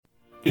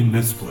In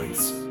this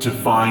place, to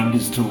find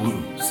is to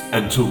lose,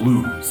 and to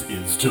lose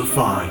is to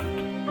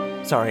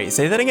find. Sorry,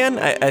 say that again?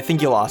 I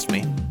think you lost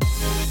me.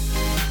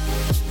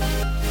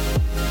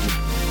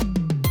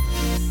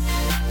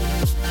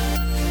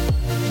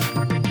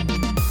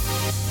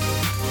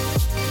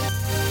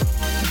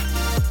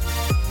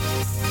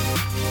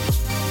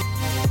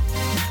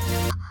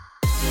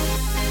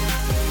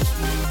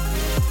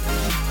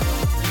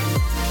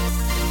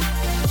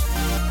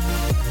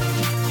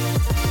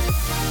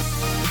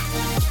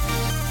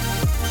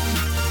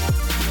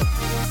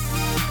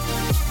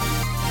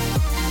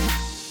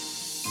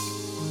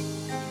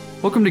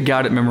 Welcome to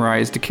Got It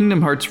Memorized, a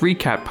Kingdom Hearts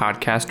recap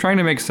podcast trying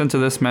to make sense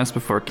of this mess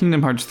before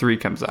Kingdom Hearts 3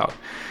 comes out.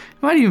 You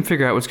might even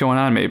figure out what's going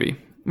on, maybe.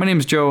 My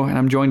name's Joe, and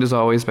I'm joined as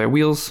always by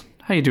Wheels.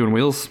 How you doing,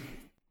 Wheels?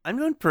 I'm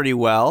doing pretty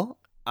well.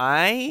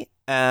 I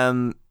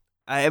am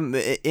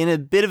in a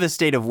bit of a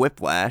state of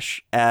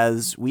whiplash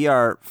as we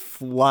are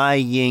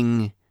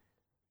flying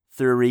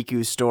through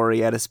Riku's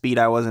story at a speed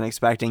I wasn't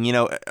expecting. You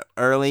know,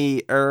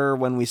 earlier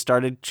when we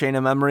started Chain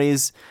of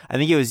Memories, I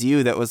think it was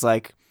you that was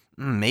like,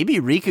 maybe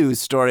Riku's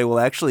story will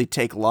actually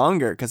take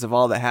longer because of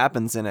all that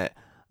happens in it.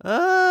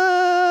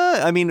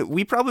 I mean,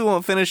 we probably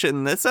won't finish it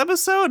in this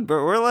episode,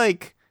 but we're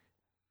like,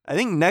 I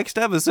think next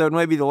episode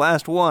might be the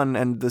last one,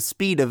 and the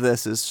speed of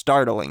this is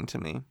startling to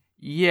me.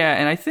 Yeah,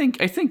 and I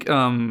think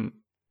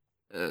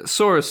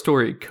Sora's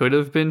story could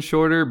have been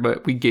shorter,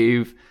 but we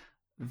gave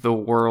the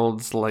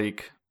worlds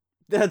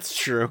That's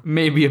true.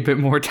 Maybe a bit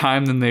more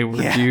time than they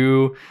were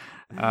due.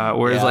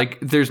 Whereas,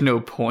 there's no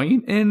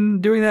point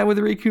in doing that with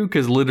Riku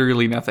because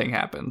literally nothing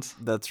happens.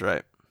 That's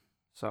right.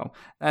 So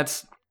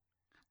that's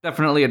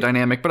definitely a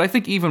dynamic. But I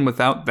think even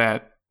without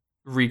that,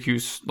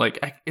 Riku's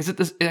is it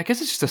this? I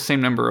guess it's just the same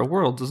number of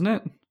worlds, isn't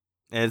it?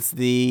 It's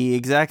the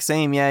exact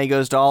same. Yeah, he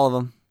goes to all of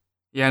them.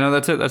 Yeah, no,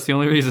 that's it. That's the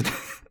only reason.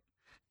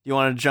 You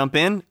want to jump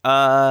in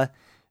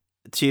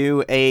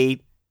to a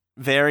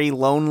very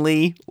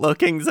lonely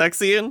looking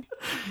Zexion?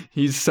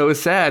 He's so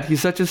sad.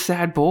 He's such a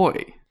sad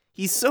boy.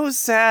 He's so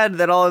sad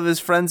that all of his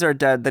friends are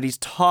dead that he's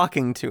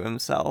talking to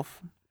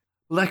himself.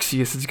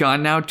 Lexaeus is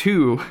gone now,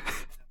 too.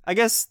 I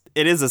guess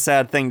it is a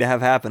sad thing to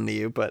have happen to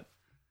you, but...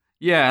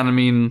 Yeah, and I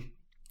mean,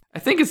 I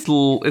think is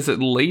it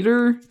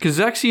later? Because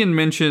Zexion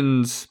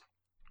mentions...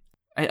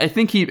 I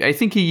think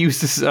he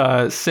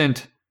uses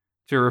scent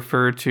to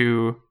refer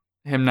to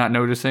him not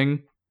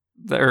noticing,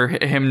 or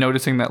him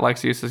noticing that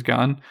Lexaeus is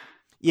gone.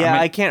 Yeah,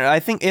 I can't. I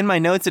think in my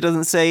notes it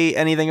doesn't say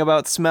anything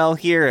about smell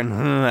here,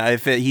 and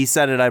if he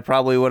said it, I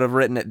probably would have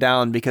written it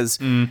down because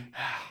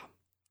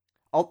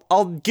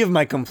I'll give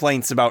my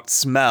complaints about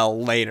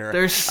smell later.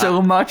 There's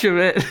so much of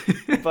it,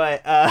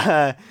 but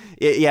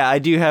yeah, I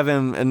do have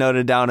him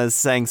noted down as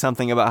saying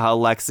something about how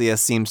Lexaeus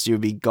seems to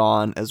be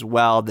gone as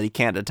well, that he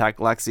can't detect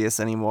Lexaeus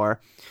anymore.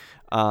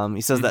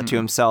 He says that to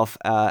himself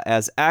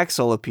as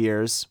Axel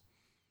appears,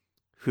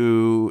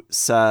 who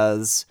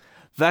says,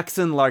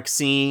 Vexen,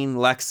 Larxene,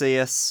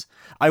 Lexaeus,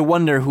 I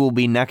wonder who will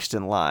be next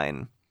in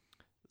line.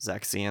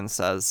 Zexion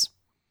says,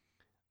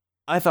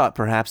 I thought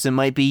perhaps it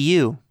might be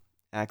you.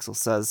 Axel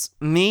says,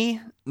 me?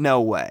 No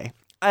way.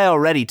 I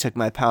already took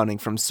my pounding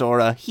from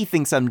Sora. He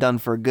thinks I'm done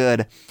for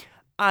good.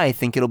 I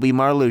think it'll be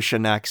Marluxia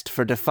next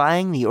for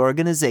defying the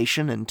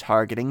organization and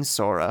targeting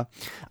Sora.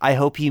 I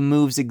hope he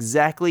moves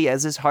exactly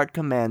as his heart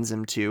commands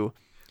him to.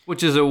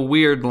 Which is a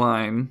weird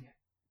line.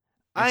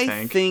 I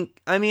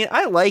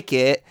like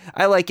it.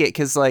 I like it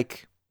because,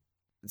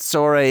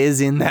 Sora is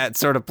in that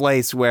sort of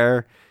place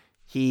where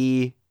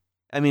we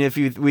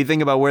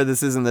think about where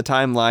this is in the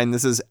timeline,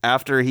 this is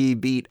after he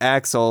beat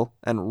Axel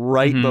and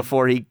right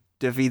before he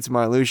defeats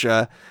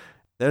Marluxia.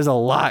 There's a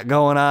lot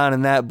going on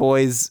in that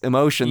boy's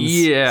emotions.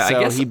 Yeah,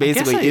 so he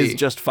basically is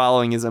just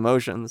following his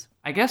emotions.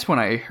 I guess when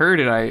I heard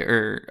it,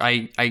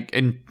 I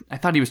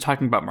thought he was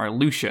talking about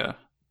Marluxia.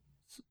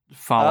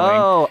 Following.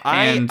 Oh,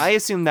 I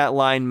assume that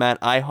line meant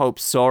I hope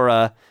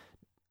Sora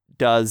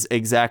does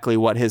exactly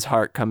what his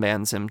heart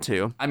commands him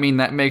to. I mean,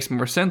 that makes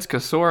more sense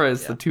because Sora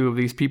is the two of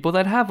these people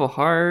that have a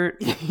heart.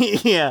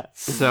 Yeah.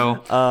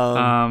 So,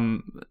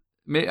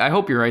 I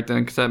hope you're right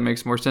then because that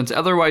makes more sense.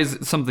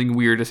 Otherwise, something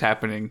weird is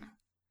happening.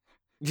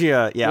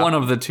 Yeah. One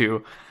of the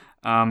two.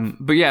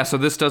 But yeah, so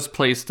this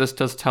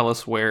does tell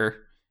us where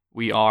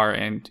we are,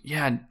 and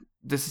yeah,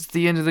 this is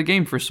the end of the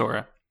game for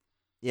Sora.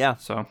 Yeah.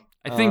 So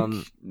I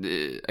think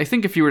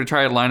if you were to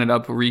try to line it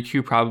up,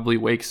 Riku probably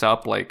wakes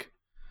up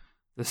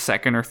the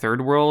second or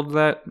third world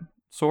that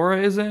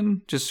Sora is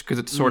in, just because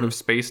it's sort of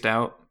spaced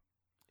out.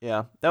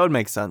 Yeah, that would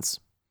make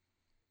sense.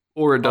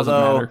 Or it doesn't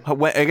matter.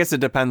 I guess it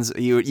depends.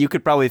 You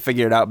could probably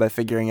figure it out by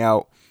figuring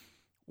out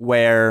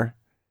where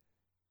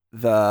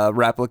the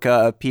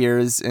replica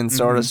appears in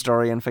Sora's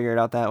story and figure it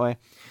out that way.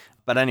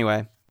 But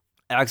anyway,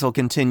 Axel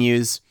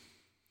continues,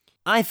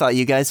 I thought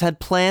you guys had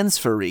plans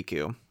for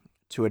Riku.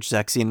 To which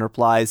Zexion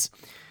replies,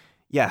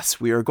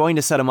 yes, we were going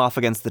to set him off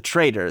against the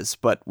traitors,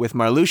 but with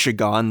Marluxia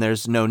gone,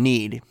 there's no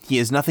need. He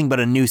is nothing but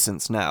a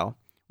nuisance now,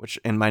 which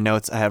in my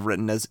notes I have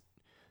written as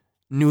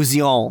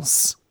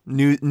nuisance.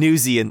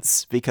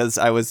 Newsience because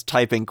I was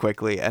typing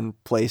quickly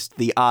and placed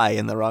the I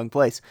in the wrong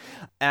place.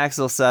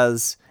 Axel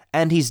says,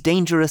 and he's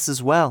dangerous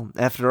as well.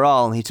 After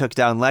all, he took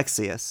down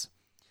Lexius.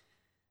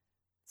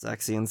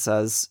 Zexion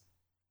says,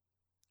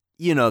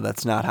 you know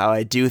that's not how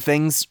I do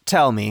things.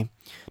 Tell me,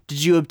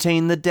 did you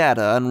obtain the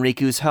data on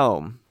Riku's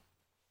home?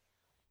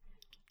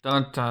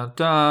 Dun dun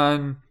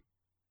dun.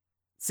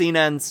 Scene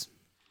ends.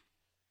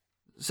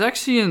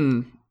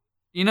 Zexion,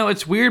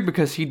 it's weird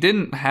because he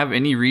didn't have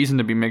any reason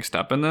to be mixed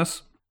up in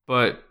this,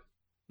 but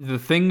the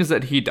things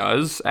that he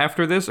does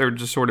after this are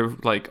just sort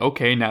of like,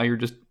 okay, now you're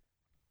just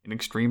an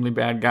extremely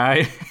bad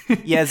guy.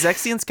 Yeah,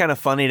 Zexion's kind of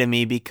funny to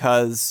me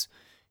because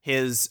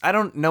I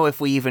don't know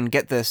if we even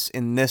get this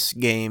in this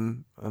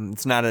game.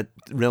 It's not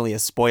really a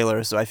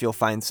spoiler, so I feel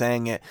fine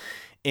saying it.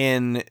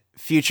 In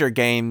future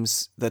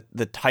games,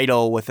 the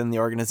title within the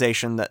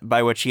organization that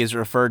by which he is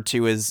referred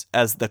to is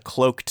as the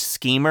Cloaked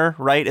Schemer,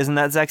 right? Isn't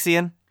that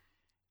Zexion?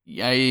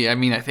 Yeah, I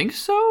mean, I think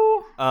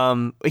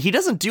so. He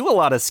doesn't do a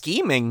lot of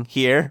scheming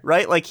here,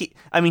 right? Like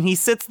he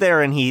sits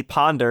there and he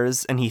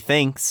ponders and he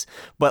thinks,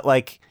 but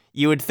like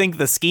you would think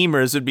the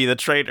schemers would be the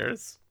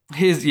traitors.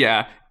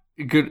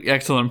 Good,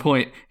 excellent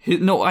point.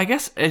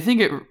 I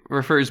think it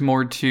refers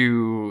more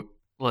to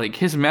like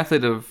his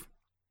method of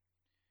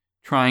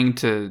trying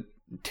to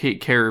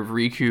take care of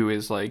Riku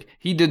is like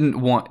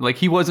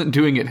he wasn't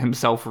doing it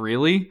himself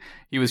really.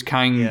 He was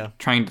trying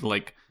to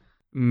like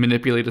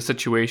manipulate a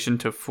situation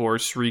to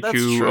force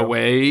Riku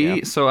away.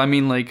 Yeah. So I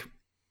mean, like,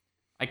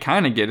 I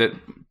kind of get it,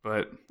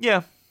 but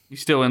yeah, he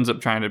still ends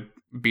up trying to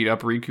beat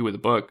up Riku with a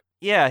book.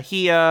 Yeah,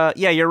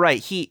 you're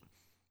right.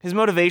 His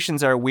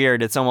motivations are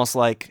weird. It's almost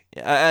like,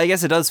 I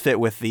guess it does fit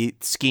with the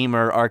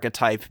schemer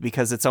archetype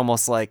because it's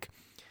almost like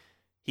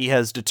he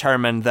has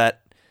determined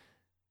that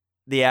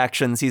the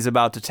actions he's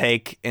about to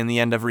take in the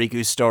end of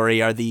Riku's story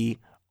are the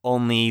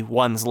only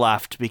ones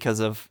left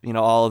because of,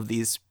 all of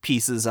these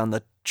pieces on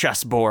the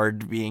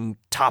chessboard being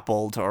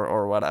toppled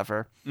or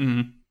whatever.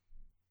 Mm-hmm.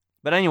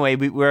 But anyway,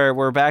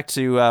 we're back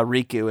to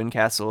Riku in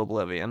Castle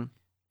Oblivion.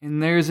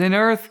 And there's an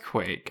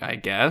earthquake, I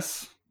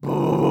guess.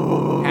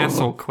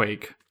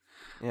 Castlequake.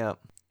 Yeah.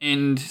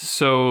 And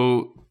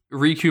so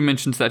Riku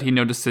mentions that he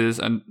notices,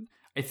 and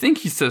I think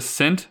he says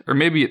scent, or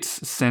maybe it's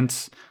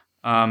sense.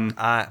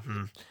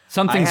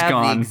 Something's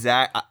gone.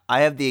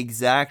 I have the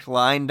exact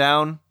line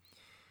down.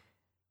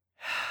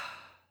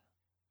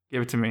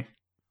 Give it to me.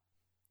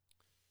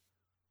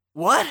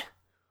 What?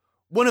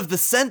 One of the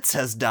scents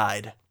has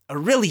died. A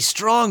really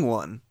strong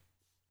one.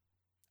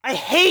 I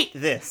hate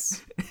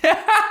this.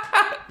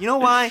 You know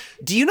why?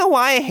 Do you know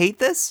why I hate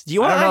this? Do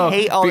you know why I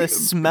hate all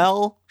this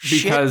smell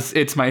shit? Because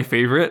it's my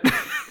favorite.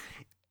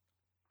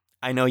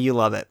 I know you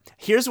love it.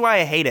 Here's why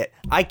I hate it.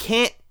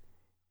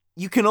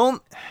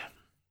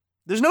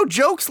 There's no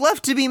jokes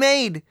left to be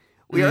made.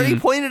 We already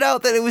pointed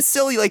out that it was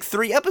silly like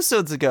 3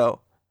 episodes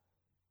ago.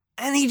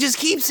 And he just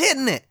keeps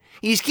hitting it.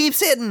 He just keeps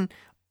hitting,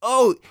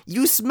 oh,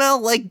 you smell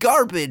like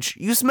garbage.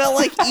 You smell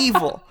like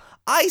evil.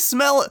 I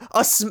smell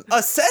a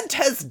scent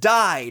has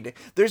died.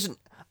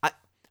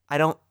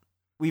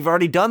 We've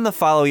already done the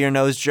follow your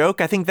nose joke.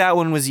 I think that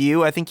one was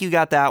you. I think you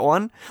got that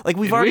one. Like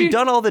we've already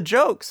done all the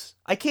jokes.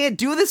 I can't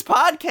do this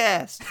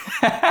podcast.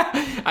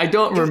 I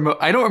don't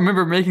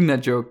remember making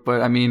that joke,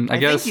 but I mean, I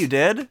guess think you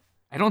did.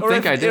 I don't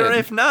think I did. Or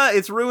if not,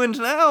 it's ruined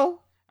now.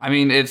 I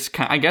mean,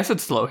 I guess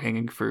it's low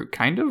hanging fruit,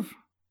 kind of.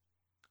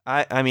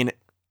 I mean,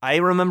 I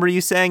remember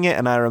you saying it,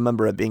 and I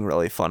remember it being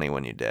really funny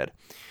when you did.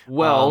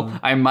 Well,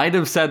 I might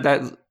have said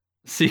that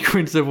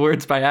sequence of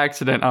words by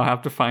accident. I'll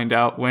have to find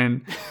out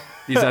when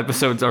these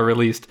episodes are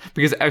released,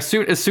 because as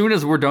soon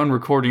as we're done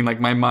recording, like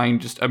my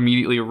mind just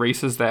immediately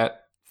erases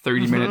that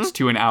 30 minutes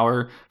to an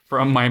hour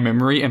from my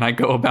memory, and I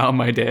go about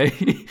my day.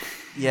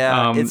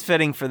 Yeah, it's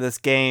fitting for this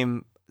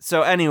game.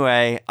 So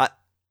anyway,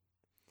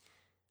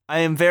 I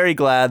am very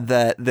glad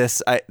that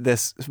this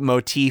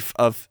motif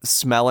of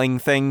smelling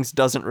things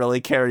doesn't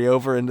really carry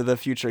over into the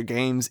future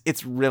games.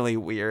 It's really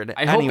weird.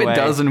 I hope it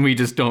does, and we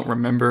just don't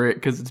remember it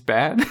because it's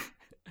bad.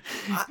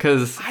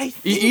 Because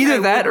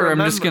either that, or I'm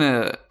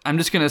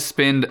just gonna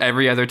spend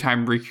every other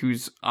time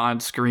Riku's on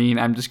screen,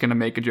 I'm just gonna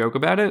make a joke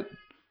about it.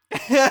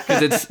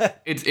 Because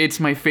it's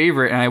my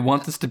favorite, and I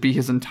want this to be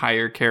his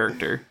entire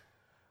character.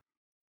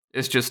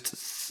 It's just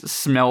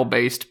smell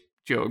based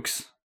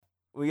jokes.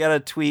 We got a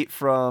tweet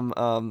from,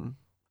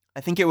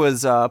 I think it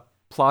was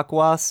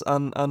Plakwas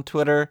on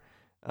Twitter,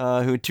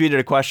 who tweeted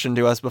a question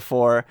to us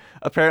before.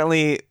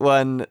 Apparently,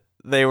 when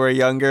they were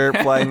younger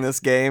playing this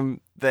game,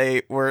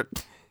 they were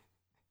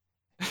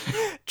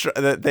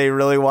that they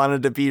really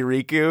wanted to be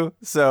Riku,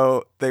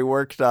 so they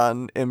worked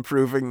on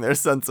improving their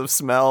sense of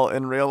smell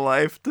in real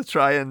life to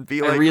try and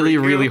be like. I really,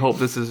 Riku. really hope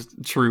this is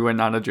true and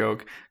not a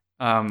joke.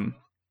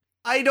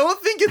 I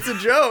don't think it's a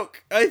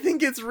joke. I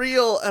think it's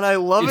real, and I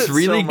love it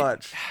so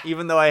much.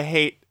 Even though I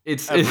hate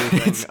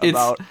everything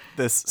about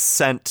this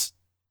scent.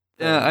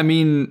 I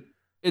mean,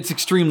 it's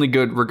extremely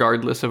good,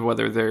 regardless of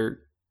whether they're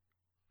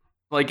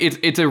like.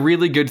 It's a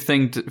really good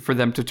thing for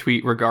them to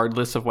tweet,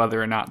 regardless of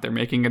whether or not they're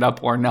making it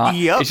up or not.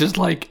 Yep. It's just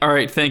like, all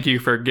right, thank you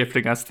for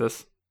gifting us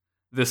this.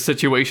 this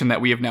situation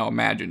that we have now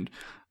imagined.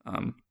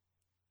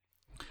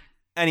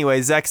 Anyway,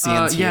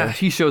 Zexian's here. Yeah,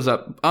 he shows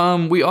up.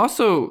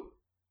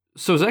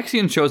 So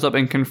Zexian shows up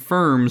and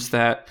confirms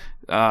that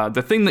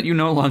the thing that you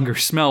no longer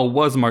smell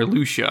was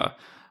Marluxia.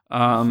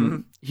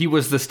 He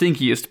was the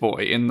stinkiest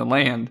boy in the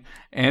land,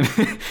 and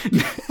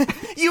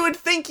You would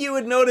think you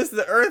would notice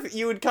the earth.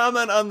 You would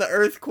comment on the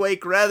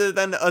earthquake rather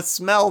than a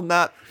smell.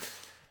 Not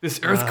this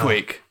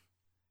earthquake.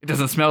 It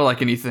doesn't smell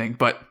like anything,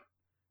 but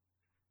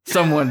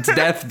someone's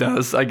death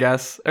does, I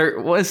guess.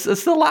 Or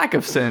it's the lack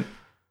of scent.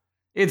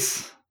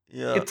 It's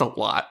a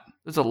lot.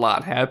 There's a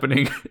lot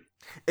happening.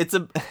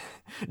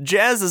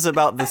 Jazz is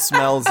about the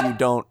smells you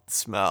don't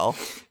smell.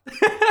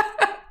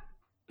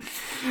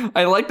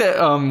 I like that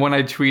when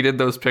I tweeted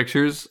those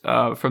pictures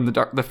from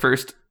the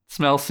first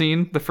smell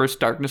scene, the first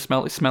darkness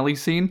smelly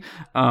scene,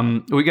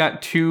 we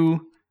got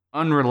 2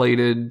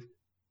 unrelated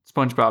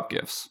SpongeBob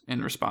gifs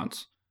in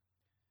response.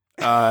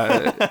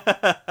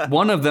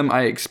 One of them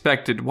I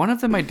expected, one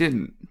of them I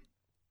didn't.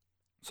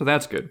 So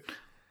that's good.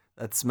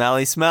 That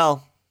smelly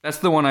smell. That's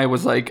the one I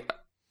was like,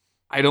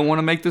 I don't want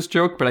to make this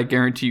joke, but I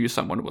guarantee you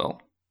someone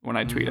will when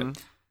I tweet it.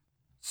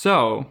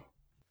 So,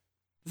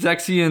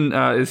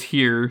 Zexian is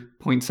here,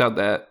 points out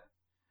that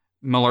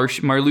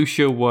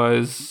Marluxia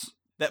was...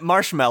 That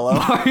marshmallow.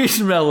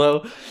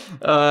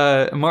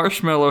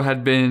 Marshmallow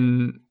had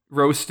been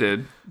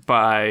roasted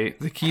by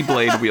the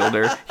Keyblade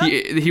wielder.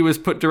 He was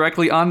put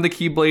directly on the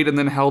Keyblade and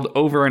then held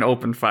over an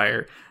open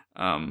fire.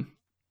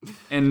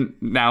 And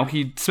now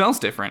he smells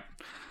different.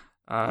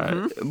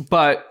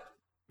 But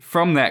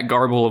from that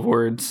garble of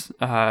words,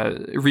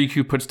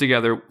 Riku puts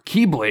together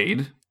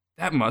Keyblade.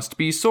 That must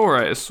be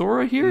Sora. Is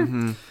Sora here?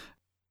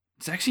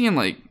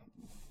 Zexian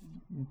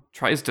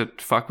tries to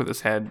fuck with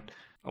his head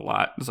a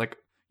lot. It's like,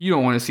 you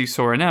don't want to see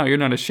Sora now. You're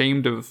not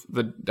ashamed of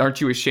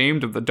aren't you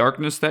ashamed of the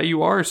darkness that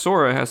you are?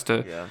 Sora has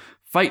to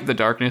fight the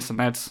darkness, and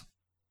that's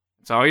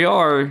how you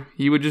are.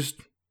 He would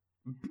just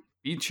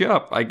beat you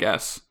up, I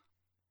guess.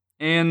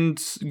 And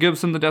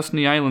gives him the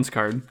Destiny Islands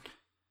card.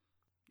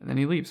 And then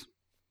he leaves.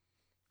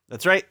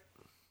 That's right.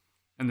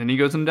 And then he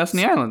goes into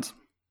Destiny Islands.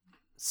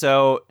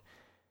 So,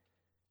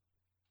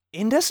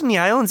 in Destiny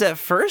Islands at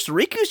first,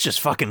 Riku's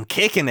just fucking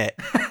kicking it.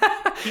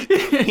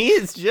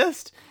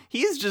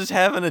 He's just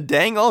having a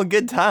dang old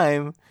good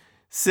time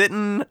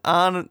sitting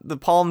on the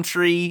palm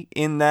tree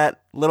in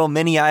that little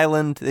mini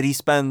island that he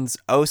spends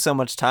so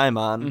much time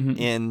on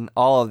in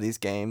all of these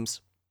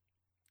games.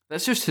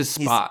 That's just his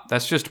spot.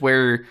 That's just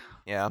where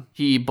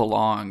he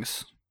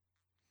belongs.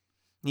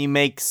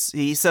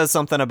 He says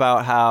something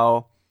about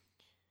how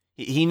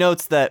he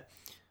notes that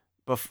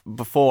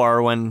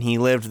before when he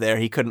lived there,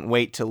 he couldn't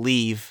wait to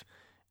leave.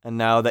 And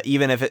now that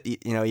even if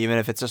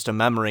it's just a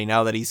memory,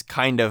 now that he's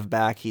kind of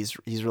back, he's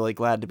really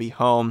glad to be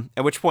home.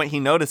 At which point he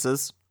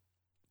notices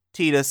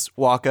Tidus,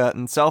 Wakka,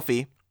 and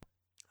Selphie,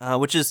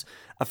 which is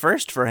a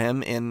first for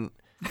him in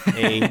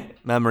a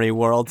memory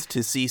world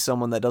to see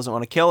someone that doesn't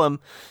want to kill him.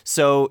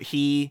 So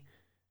he,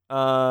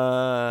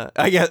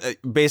 I guess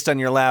based on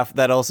your laugh,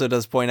 that also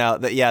does point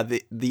out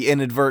that the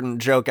inadvertent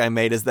joke I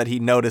made is that he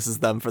notices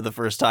them for the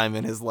first time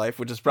in his life,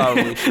 which is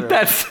probably true.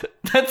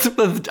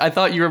 I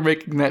thought you were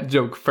making that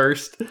joke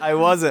first. I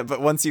wasn't,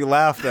 but once you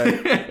laughed,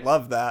 I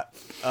love that.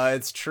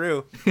 It's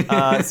true.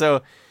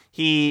 So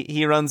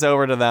he runs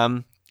over to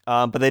them,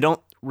 but they don't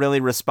really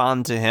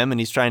respond to him,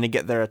 and he's trying to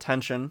get their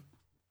attention.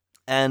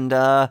 And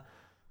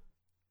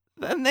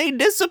then they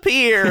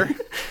disappear.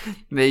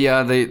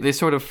 They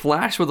sort of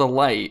flash with a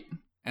light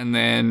and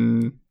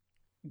then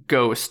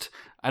ghost.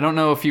 I don't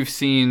know if you've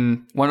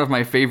seen one of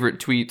my favorite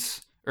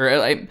tweets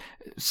or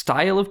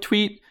style of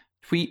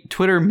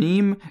Twitter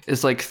meme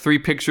is 3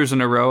 pictures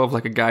in a row of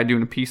a guy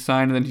doing a peace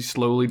sign and then he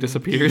slowly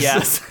disappears.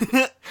 Yes.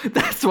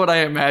 That's what I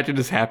imagine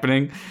is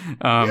happening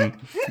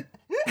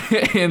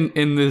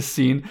in this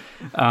scene.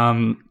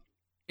 And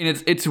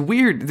it's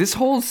weird.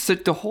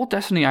 The whole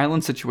Destiny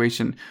Island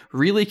situation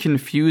really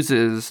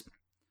confuses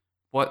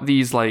what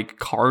these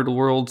card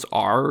worlds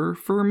are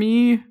for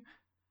me,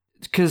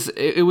 because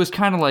it was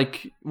kind of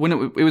when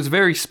it was a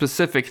very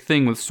specific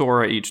thing with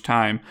Sora each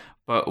time,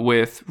 but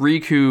with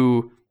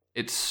Riku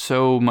it's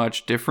so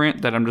much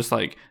different that I'm just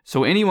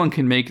so anyone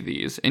can make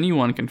these,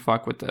 anyone can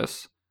fuck with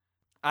this.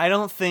 I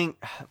don't think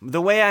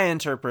the way I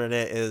interpret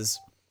it is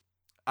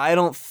I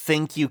don't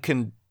think you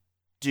can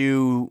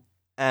do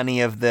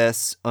any of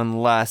this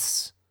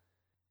unless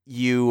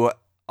you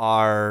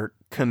are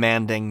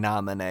commanding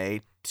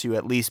Naminé to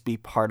at least be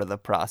part of the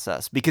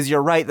process, because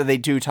you're right that they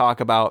do talk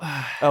about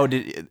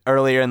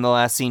earlier in the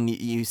last scene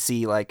you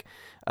see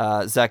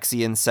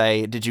Zexian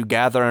say, did you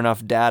gather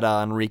enough data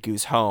on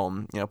Riku's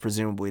home,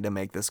 presumably to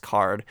make this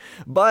card.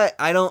 But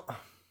I don't,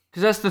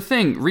 because that's the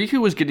thing, Riku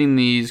was getting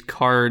these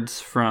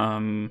cards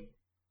from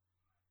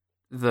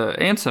the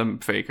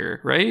Ansem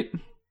Faker, right?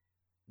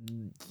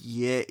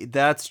 Yeah,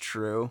 that's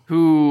true.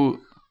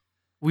 Who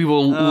we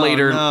will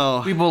later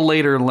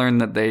learn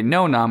that they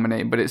know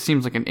Naminé, but it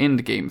seems like an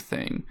end game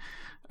thing.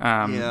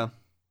 Yeah.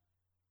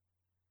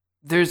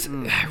 There's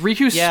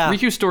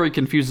Riku's story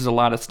confuses a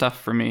lot of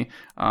stuff for me.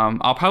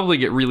 I'll probably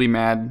get really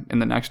mad in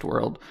the next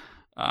world.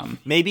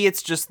 Maybe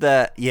it's just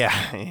that.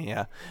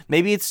 Yeah.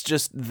 Maybe it's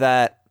just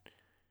that.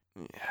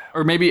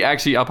 Or maybe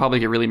actually I'll probably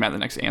get really mad in the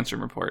next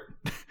Ansem report.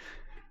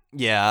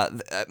 Yeah,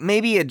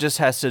 maybe it just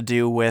has to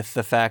do with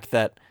the fact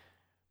that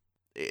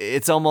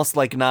it's almost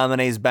like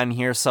Naminé's been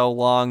here so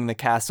long, the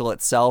castle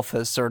itself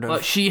has sort of...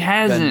 But she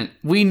hasn't.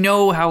 We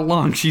know how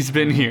long she's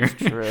been here.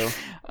 True.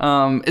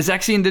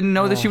 Ezexian didn't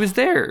know that she was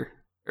there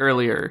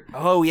earlier.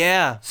 Oh,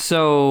 yeah.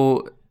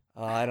 So...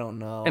 I don't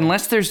know.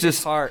 Unless there's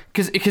just...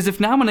 Because if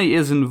Naminé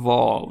is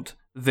involved,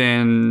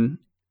 then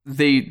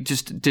they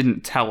just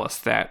didn't tell us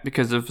that.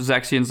 Because if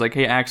Zexian's like,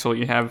 hey, Axel,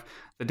 you have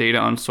the data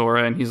on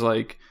Sora, and he's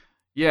like...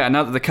 Yeah,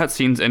 now that the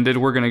cutscene's ended,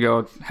 we're going to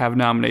go have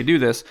Naminé do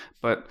this.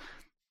 But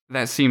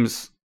that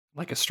seems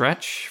like a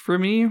stretch for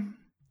me.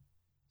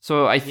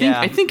 So I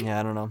think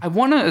I don't know. I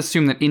want to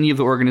assume that any of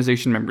the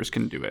organization members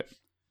can do it.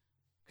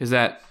 Because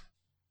that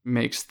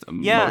makes the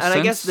most sense.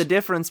 I guess the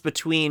difference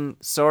between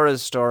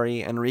Sora's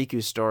story and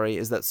Riku's story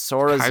is that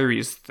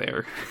Kairi's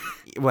there.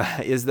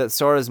 Is that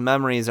Sora's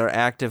memories are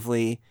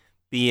actively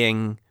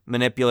being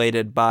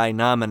manipulated by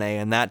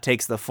Naminé, and that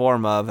takes the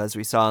form of, as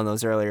we saw in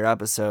those earlier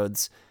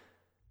episodes,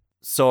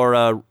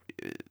 Sora's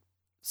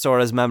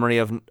memory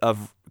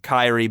of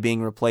Kairi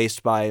being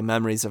replaced by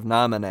memories of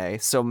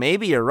Naminé. So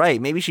maybe you're right.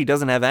 Maybe she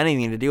doesn't have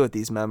anything to do with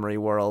these memory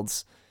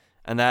worlds,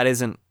 and that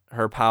isn't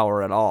her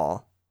power at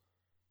all.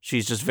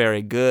 She's just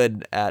very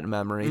good at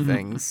memory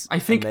things. I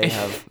think they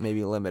have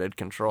maybe limited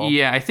control.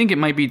 Yeah, I think it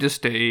might be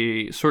just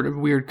a sort of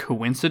weird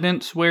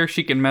coincidence where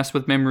she can mess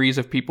with memories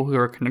of people who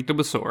are connected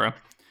with Sora,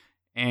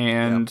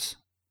 and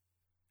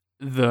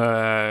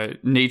the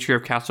nature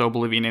of Castle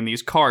Oblivion and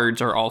these cards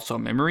are also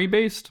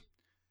memory-based.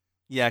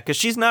 Yeah, because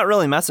she's not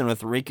really messing with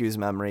Riku's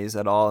memories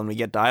at all, and we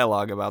get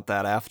dialogue about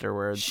that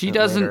afterwards. She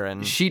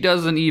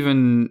doesn't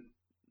even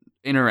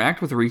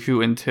interact with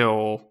Riku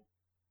until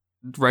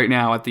right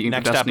now at the Ink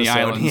of Destiny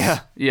Islands.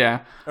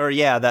 Yeah. Or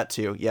that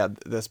too. Yeah,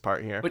 this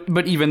part here.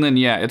 But even then,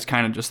 it's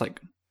kind of just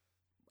like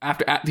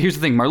here's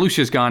the thing: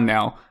 Marluxia's gone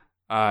now.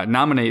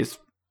 Naminé is,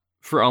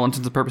 for all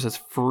intents and purposes,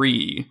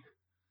 free.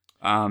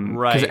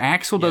 Right. Because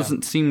Axel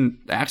just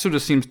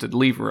seems to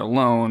leave her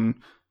alone.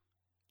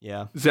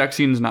 Yeah.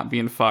 Zexian's not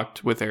being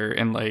fucked with her,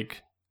 and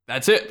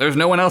that's it. There's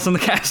no one else in the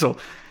castle.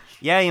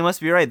 Yeah, you must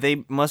be right.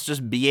 They must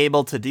just be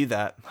able to do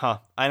that. Huh.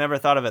 I never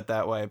thought of it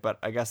that way, but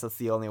I guess that's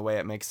the only way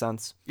it makes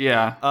sense.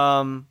 Yeah.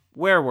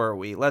 Where were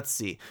we? Let's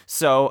see.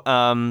 So,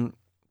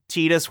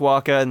 Tidus,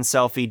 Wakka, and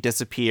Selphie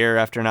disappear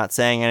after not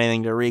saying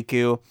anything to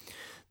Riku.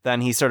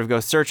 Then he sort of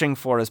goes searching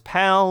for his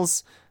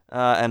pals.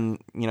 And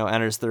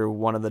enters through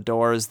one of the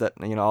doors that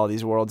all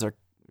these worlds are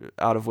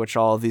out of which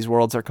all of these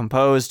worlds are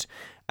composed,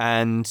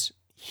 and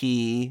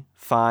he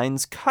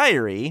finds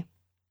Kairi.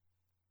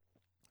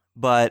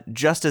 But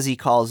just as he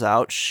calls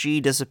out,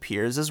 she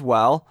disappears as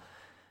well,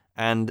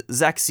 and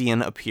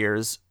Zexian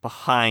appears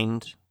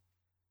behind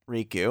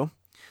Riku,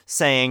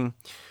 saying,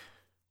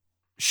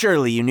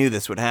 "Surely you knew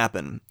this would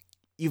happen.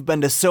 You've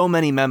been to so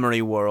many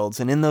memory worlds,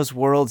 and in those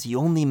worlds you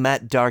only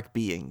met dark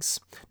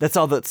beings. That's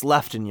all that's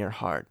left in your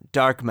heart,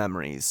 dark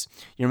memories.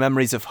 Your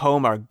memories of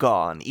home are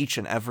gone, each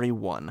and every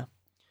one."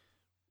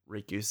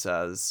 Riku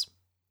says,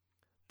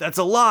 "That's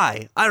a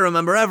lie. I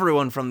remember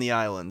everyone from the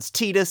islands.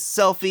 Tidus,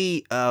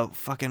 Selphie,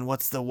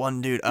 what's the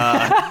one dude?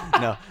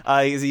 No.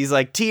 He's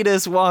like,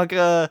 Tidus,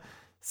 Wakka,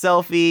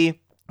 Selphie,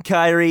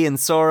 Kairi, and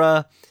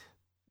Sora.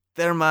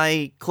 They're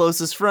my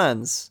closest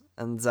friends."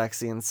 And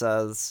Zexian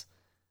says,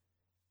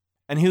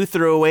 "And who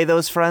threw away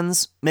those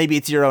friends? Maybe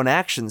it's your own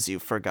actions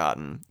you've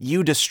forgotten.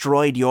 You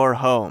destroyed your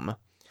home."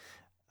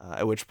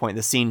 At which point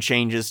the scene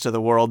changes to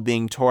the world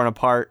being torn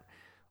apart,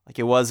 like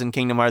it was in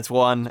Kingdom Hearts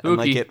 1, and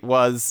like it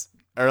was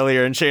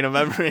earlier in Chain of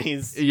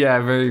Memories. Yeah,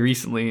 very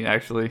recently,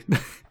 actually.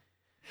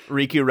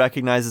 Riku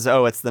recognizes,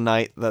 it's the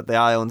night that the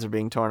islands are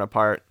being torn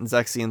apart, and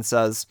Zexian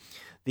says,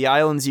 "The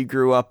islands you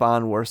grew up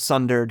on were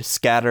sundered,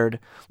 scattered,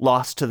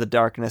 lost to the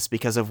darkness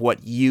because of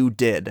what you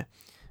did."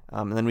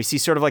 And then we see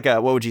sort of like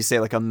a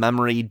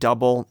memory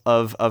double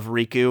of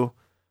Riku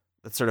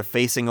that's sort of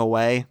facing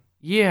away.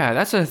 Yeah,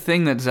 that's a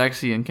thing that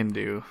Zexian can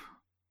do.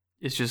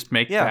 It's just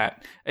make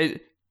that. It's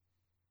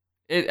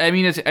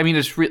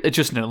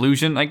just an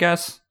illusion, I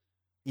guess.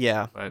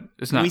 Yeah, but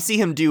it's not. We see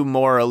him do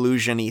more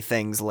illusion-y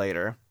things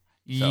later.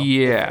 So,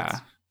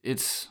 I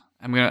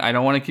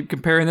don't want to keep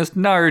comparing this to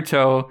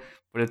Naruto,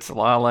 but it's a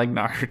lot like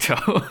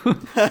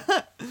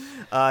Naruto.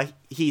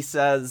 He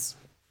says,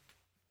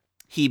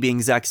 he being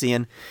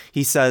Zexian,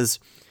 he says,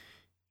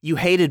 "You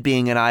hated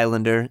being an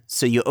islander,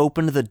 so you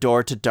opened the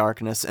door to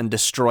darkness and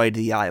destroyed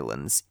the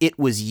islands. It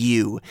was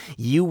you.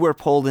 You were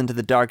pulled into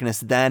the darkness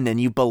then, and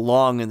you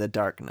belong in the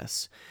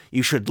darkness.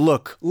 You should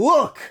look,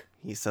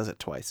 he says it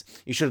twice.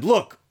 You should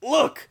look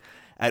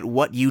at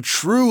what you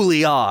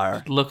truly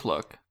are."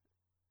 Look.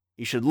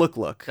 You should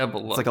look.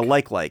 Double look. It's like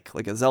a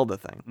like a Zelda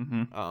thing.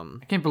 Mm-hmm.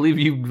 I can't believe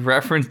you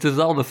referenced a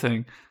Zelda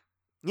thing.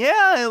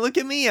 Yeah, look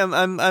at me.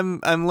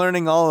 I'm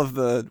learning all of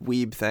the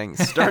weeb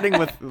things, starting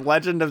with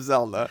Legend of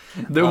Zelda.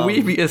 The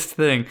weebiest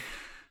thing.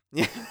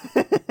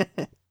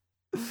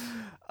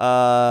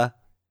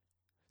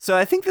 So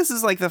I think this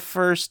is like the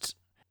first.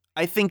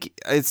 I think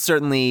it's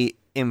certainly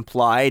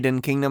implied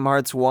in Kingdom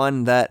Hearts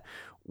 1 that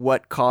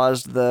what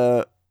caused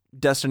the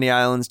Destiny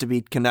Islands to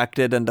be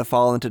connected and to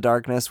fall into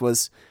darkness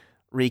was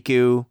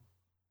Riku,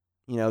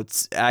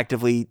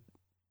 actively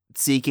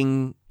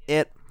seeking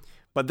it.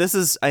 But this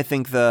is, I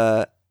think,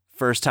 the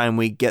first time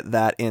we get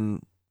that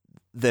in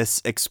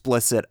this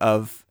explicit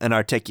of an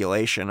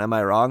articulation. Am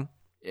I wrong?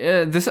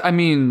 I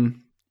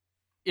mean,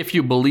 if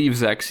you believe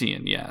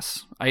Zexion,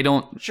 yes. I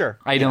don't. Sure.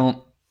 I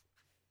don't.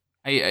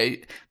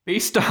 I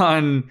based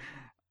on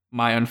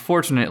my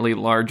unfortunately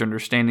large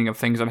understanding of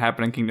things that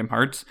happen in Kingdom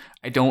Hearts,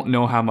 I don't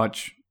know how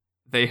much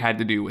they had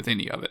to do with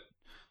any of it.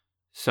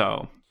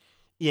 So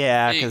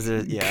yeah, because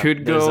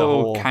could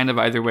go kind of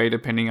either way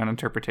depending on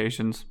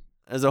interpretations.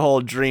 There's a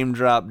whole dream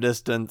drop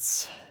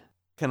distance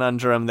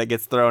conundrum that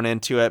gets thrown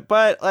into it,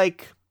 but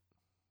like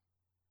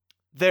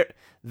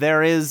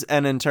there is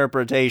an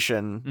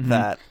interpretation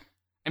that.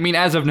 I mean,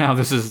 as of now,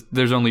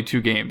 there's only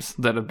 2 games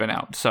that have been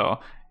out, so.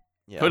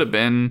 Yeah. Could have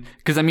been,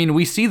 because I mean,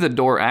 we see the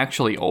door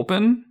actually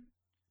open.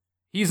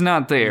 He's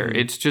not there.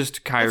 It's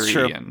just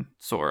Kairi and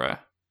Sora.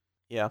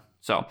 Yeah.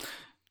 So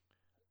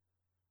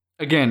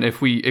again,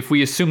 if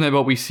we assume that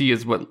what we see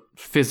is what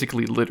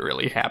physically,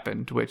 literally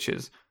happened, which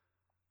is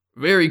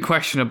very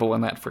questionable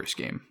in that first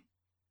game.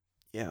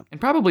 Yeah.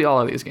 And probably all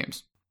of these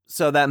games.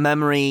 So that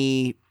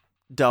memory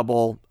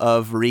double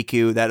of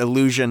Riku, that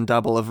illusion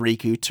double of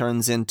Riku,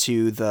 turns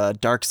into the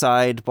dark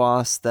side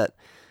boss that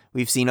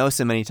we've seen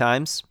so many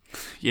times.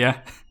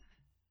 Yeah.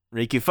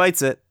 Riku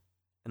fights it,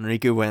 and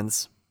Riku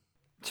wins.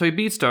 So he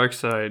beats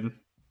Darkseid,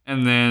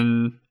 and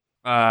then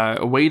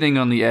waiting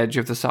on the edge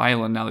of this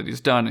island now that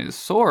he's done is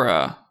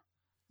Sora.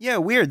 Yeah,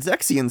 weird.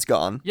 Zexion's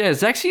gone. Yeah,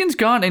 Zexion's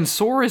gone, and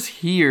Sora's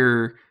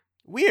here.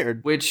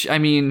 Weird. Which, I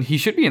mean, he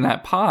should be in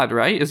that pod,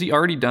 right? Is he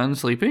already done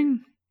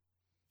sleeping?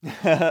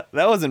 That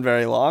wasn't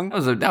very long.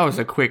 That was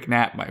a quick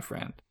nap, my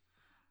friend.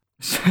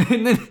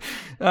 And then,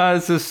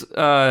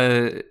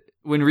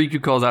 when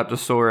Riku calls out to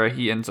Sora,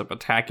 he ends up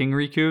attacking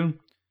Riku.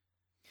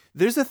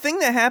 There's a thing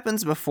that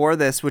happens before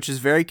this, which is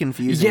very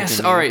confusing. Yes,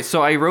 all right.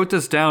 So I wrote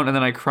this down, and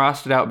then I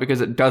crossed it out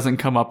because it doesn't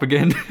come up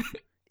again.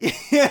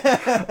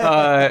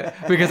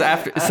 Because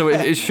after, so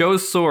it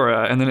shows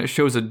Sora, and then it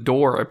shows a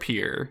door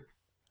appear,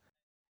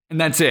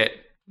 and that's it.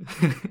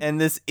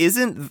 And this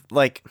isn't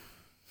like.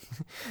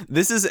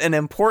 This is an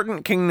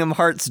important Kingdom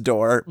Hearts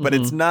door, but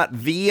it's not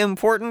the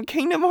important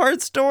Kingdom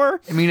Hearts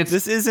door. I mean,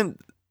 this isn't.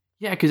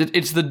 Yeah, because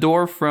it's the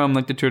door from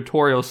like the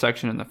tutorial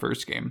section in the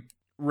first game.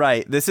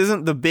 Right. This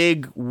isn't the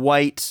big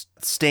white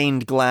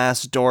stained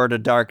glass door to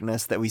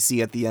darkness that we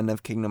see at the end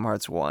of Kingdom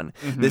Hearts 1.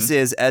 This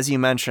is, as you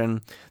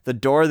mentioned, the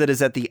door that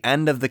is at the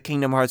end of the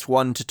Kingdom Hearts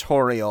 1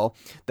 tutorial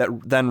that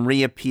then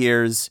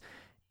reappears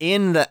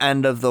in the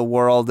end of the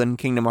world in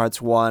Kingdom Hearts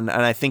 1.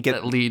 And I think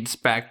that leads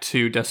back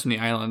to Destiny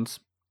Islands.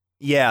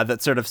 Yeah,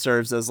 that sort of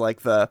serves as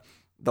like the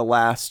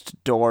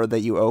last door that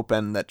you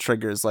open that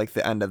triggers like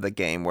the end of the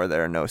game where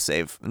there are no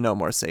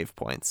more save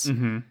points.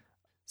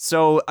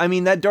 So, I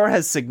mean, that door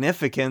has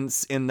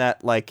significance in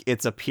that like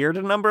it's appeared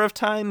a number of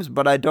times,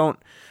 but I don't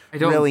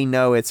really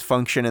know its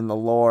function in the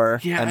lore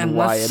and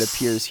why it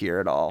appears here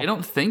at all. I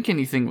don't think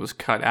anything was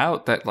cut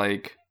out that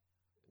like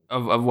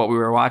of what we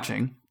were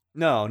watching.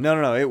 No,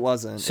 it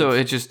wasn't. So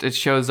it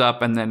shows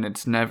up and then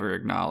it's never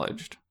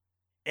acknowledged.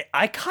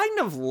 I kind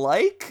of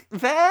like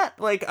that.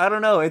 Like, I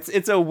don't know.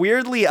 It's a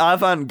weirdly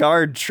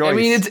avant-garde choice. I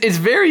mean, it's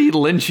very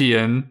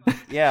Lynchian.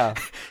 Yeah.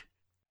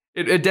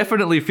 It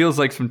definitely feels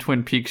like some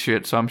Twin Peaks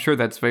shit, so I'm sure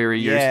that's very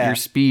your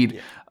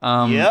speed.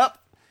 Yep.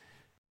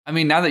 I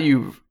mean, now that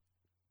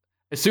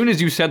as soon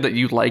as you said that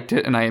you liked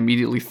it, and I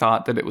immediately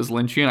thought that it was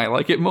Lynchian, I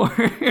like it more.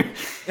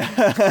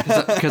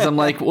 Because I'm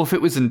like, well, if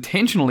it was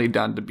intentionally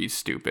done to be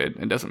stupid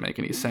and doesn't make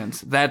any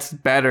sense, that's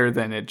better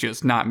than it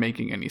just not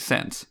making any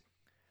sense.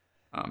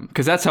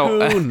 Because that's how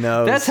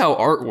that's how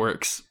art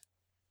works.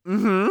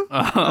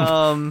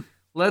 So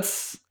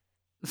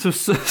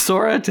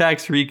Sora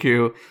attacks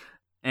Riku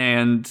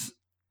and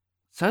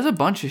says a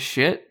bunch of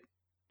shit.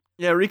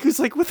 Yeah, Riku's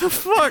like, what the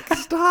fuck?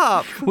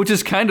 Stop. Which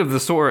is kind of the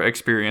Sora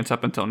experience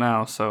up until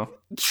now, so.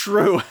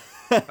 True.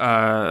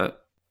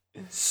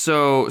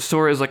 So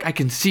Sora is like, I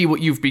can see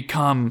what you've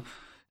become.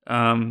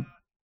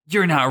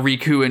 You're not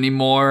Riku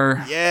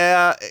anymore.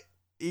 Yeah,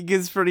 he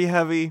gets pretty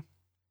heavy.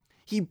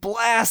 He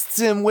blasts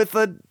him with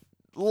a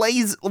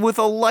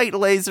light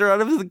laser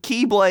out of the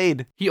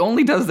Keyblade. He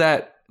only does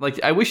that.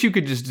 Like, I wish you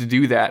could just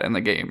do that in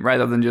the game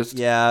rather than just.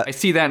 Yeah. I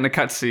see that in the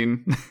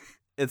cutscene.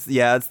 It's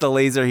the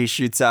laser he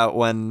shoots out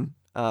when.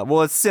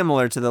 It's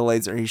similar to the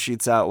laser he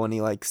shoots out when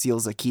he like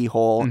seals a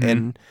keyhole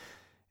in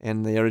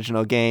the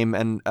original game.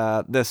 And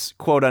this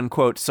quote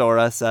unquote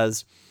Sora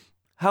says,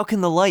 "How can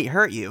the light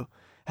hurt you?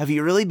 Have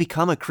you really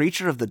become a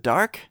creature of the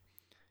dark?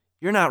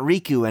 You're not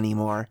Riku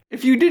anymore.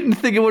 If you didn't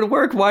think it would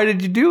work, why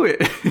did you do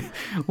it?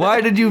 Why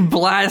did you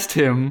blast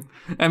him?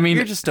 I mean,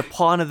 You're just a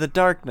pawn of the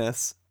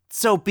darkness.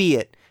 So be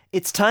it.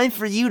 It's time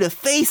for you to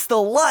face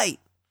the light.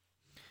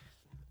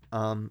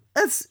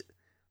 That's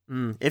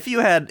if you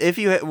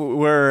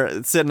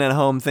were sitting at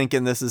home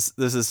thinking this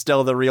is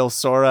still the real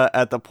Sora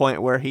at the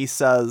point where he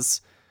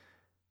says,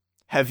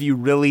 "Have you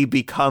really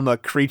become a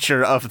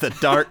creature of the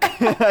dark?"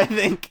 I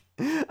think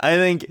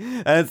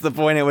that's the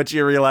point at which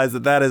you realize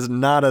that is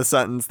not a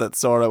sentence that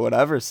Sora would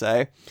ever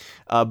say.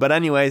 But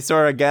anyway,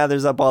 Sora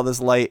gathers up all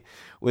this light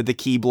with the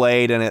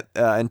Keyblade, and it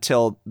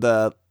until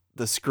the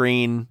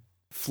screen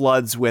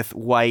floods with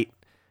white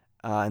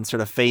and sort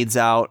of fades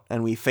out,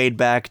 and we fade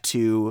back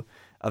to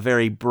a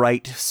very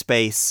bright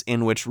space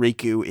in which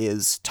Riku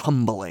is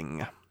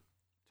tumbling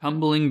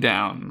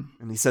down.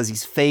 And he says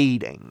he's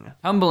fading.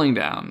 Tumbling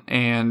down,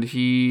 and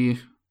I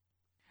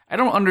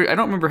don't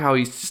remember how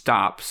he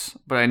stops,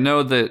 but I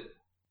know that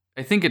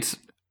I think it's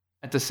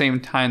at the same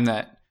time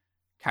that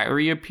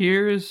Kairi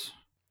appears.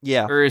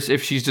 Yeah. Or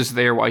if she's just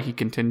there while he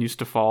continues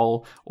to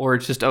fall, or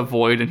it's just a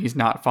void and he's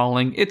not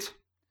falling. It's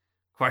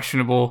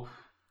questionable.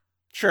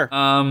 Sure.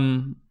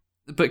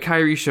 But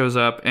Kairi shows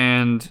up,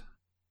 and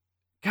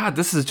God,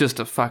 this is just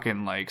a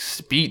fucking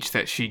speech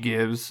that she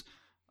gives.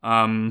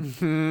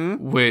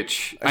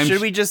 Which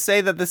should we just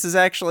say that this is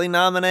actually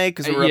Naminé,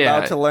 because we're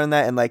about to learn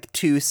that in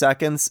 2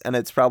 seconds, and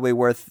it's probably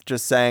worth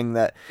just saying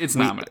that it's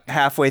Naminé.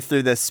 Halfway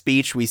through this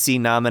speech, we see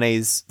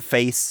Naminé's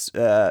face,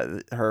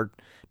 her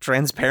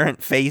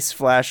transparent face,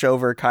 flash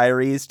over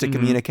Kairi's to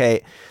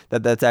communicate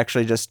that that's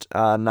actually just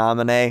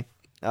Naminé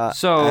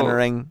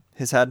entering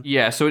his head.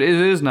 Yeah, so it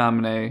is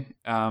Naminé,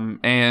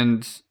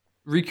 and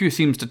Riku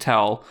seems to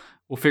tell.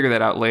 We'll figure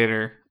that out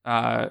later.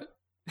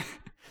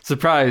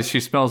 Surprise, she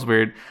smells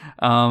weird.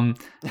 So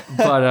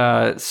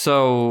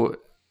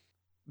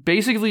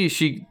basically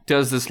she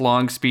does this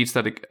long speech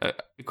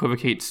that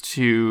equivocates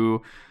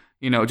to,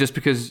 just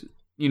because,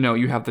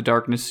 you have the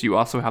darkness, you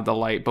also have the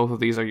light. Both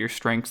of these are your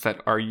strengths that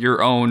are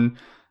your own.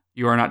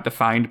 You are not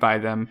defined by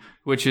them,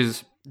 which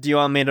is... Do you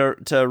want me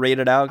to read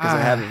it out? Because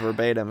I have it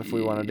verbatim if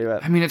we want to do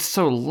it. I mean, it's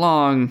so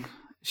long.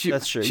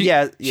 That's true.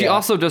 She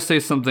also does say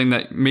something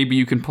that maybe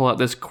you can pull out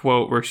this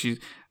quote where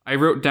I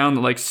wrote down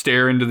that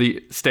stare into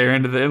the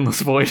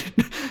endless void.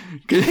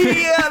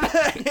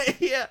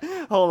 yeah.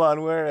 Hold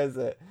on, where is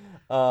it?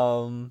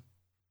 I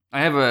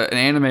have an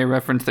anime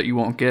reference that you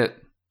won't get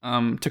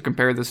to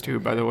compare this to,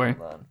 by the way.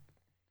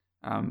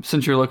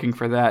 Since you're looking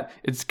for that,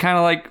 it's kind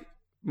of like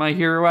My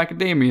Hero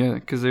Academia,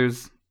 because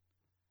there's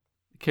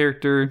a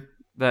character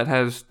that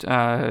has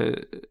a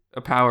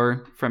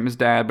power from his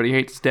dad, but he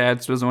hates his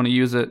dad, so doesn't want to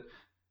use it.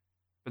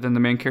 But then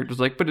the main character's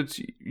like, but it's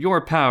your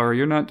power.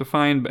 You're not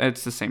defined.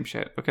 It's the same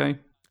shit, okay?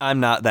 I'm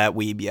not that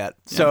weeb yet.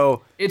 Yeah.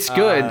 So it's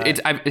good.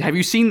 Have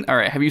you seen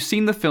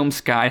the film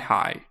Sky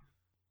High?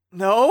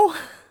 No.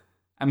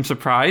 I'm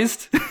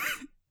surprised.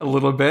 A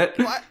little bit.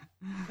 What?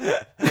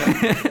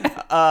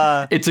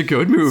 It's a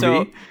good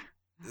movie.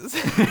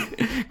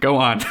 Go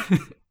on.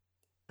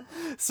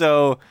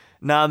 So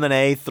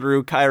Naminé,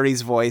 through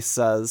Kairi's voice,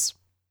 says,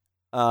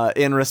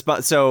 in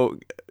response, so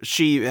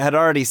she had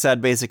already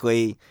said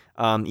basically,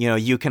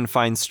 you can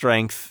find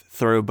strength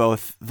through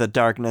both the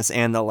darkness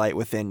and the light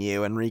within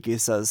you. And Riku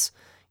says,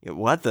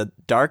 what? The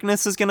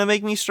darkness is going to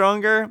make me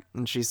stronger?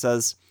 And she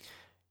says,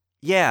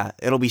 yeah,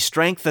 it'll be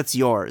strength that's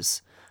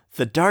yours.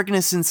 The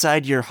darkness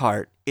inside your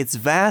heart, it's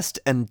vast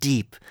and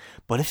deep.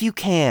 But if you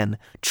can,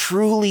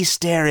 truly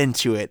stare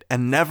into it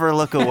and never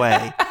look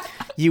away,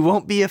 you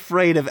won't be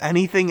afraid of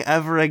anything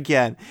ever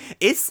again.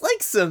 It's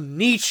like some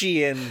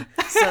Nietzschean.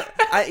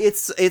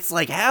 It's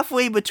like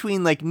halfway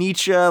between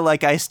Nietzsche,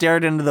 I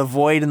stared into the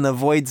void and the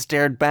void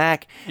stared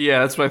back. Yeah,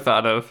 that's what I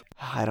thought of.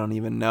 I don't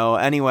even know.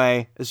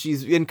 Anyway,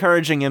 she's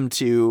encouraging him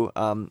to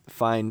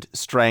find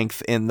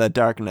strength in the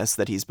darkness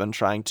that he's been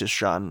trying to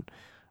shun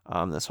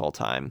this whole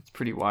time. It's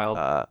pretty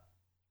wild.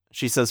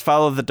 She says,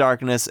 follow the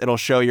darkness. It'll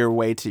show your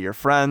way to your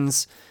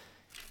friends.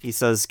 He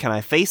says, can I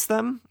face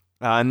them?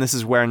 And this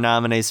is where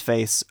Naminé's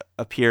face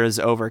appears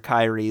over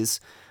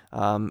Kairi's,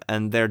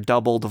 and their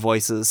doubled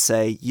voices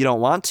say, you don't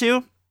want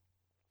to?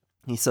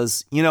 He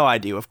says, I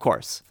do, of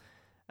course.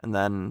 And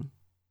then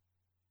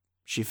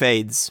she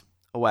fades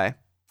away.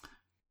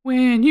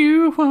 When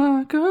you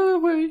walk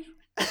away.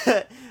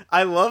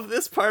 I love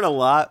this part a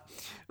lot.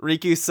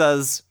 Riku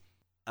says,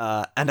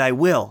 and I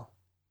will,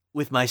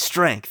 with my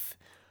strength.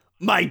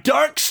 My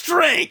dark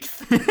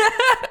strength!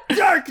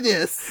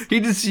 Darkness!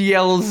 He just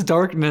yells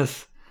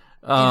darkness.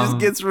 He just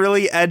gets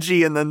really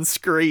edgy and then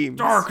screams.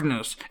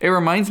 Darkness. It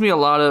reminds me a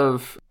lot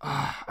of.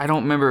 I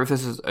don't remember if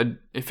this is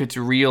if it's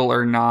real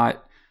or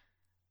not.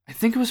 I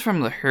think it was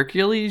from the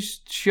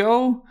Hercules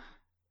show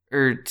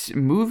or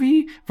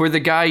movie where the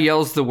guy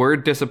yells the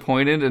word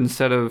disappointed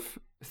instead of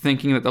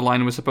thinking that the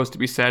line was supposed to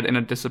be said in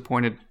a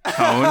disappointed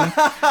tone,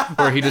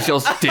 where he just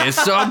yells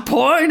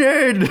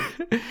disappointed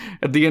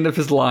at the end of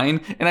his line.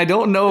 And I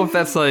don't know if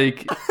that's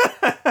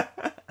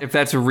if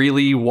that's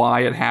really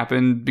why it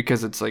happened,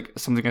 because it's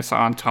something I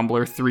saw on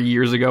Tumblr 3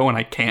 years ago and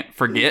I can't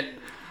forget.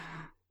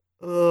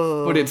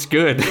 Oh, but it's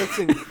good. That's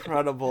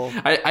incredible.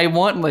 I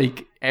want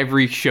like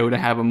every show to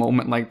have a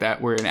moment like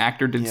that where an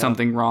actor did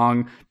something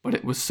wring, but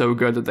it was so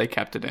good that they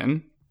kept it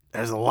in.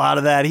 There's a lot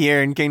of that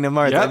here in Kingdom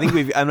Hearts. Yep. I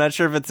think I'm not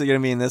sure if it's going to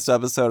be in this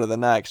episode or the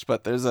next,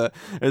 but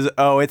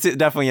it's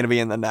definitely going to be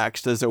in the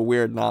next. There's a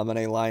weird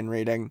Naminé line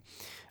reading.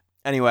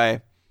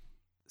 Anyway,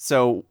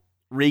 so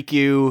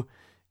Riku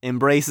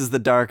embraces the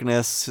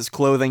darkness. His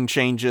clothing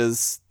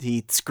changes.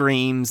 He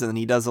screams, and then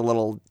he does a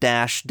little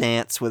dash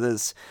dance with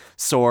his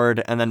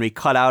sword, and then we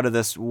cut out of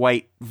this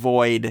white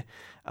void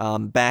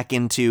back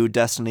into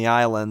Destiny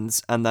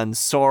Islands, and then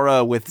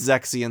Sora with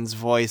Zexion's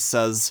voice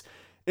says,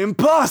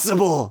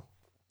 "Impossible!"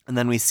 And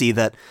then we see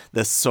that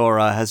this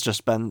Sora has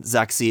just been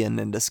Zexion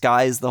in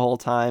disguise the whole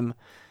time.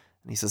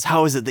 And he says,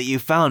 "How is it that you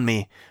found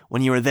me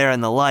when you were there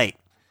in the light?"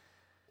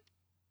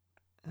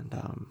 And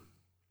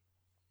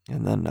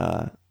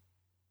then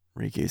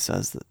Riku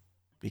says that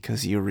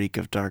because you reek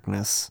of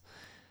darkness,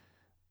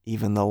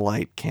 even the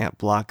light can't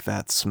block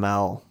that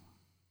smell.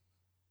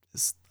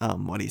 Is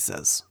what he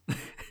says.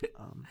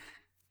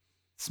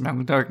 Smell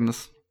the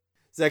darkness.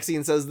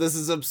 Zexion says, "This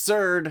is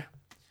absurd."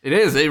 It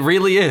is. It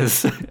really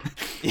is.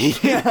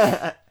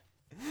 Yeah.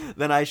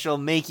 "Then I shall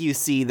make you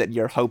see that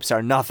your hopes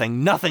are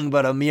nothing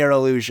but a mere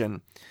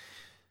illusion."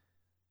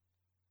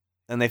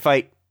 And they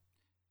fight.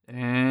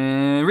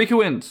 And Riku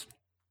wins.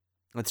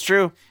 That's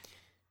true.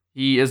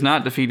 He is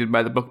not defeated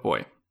by the book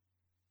boy.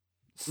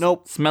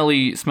 Nope.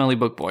 Smelly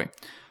book boy.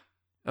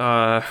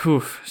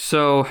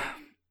 So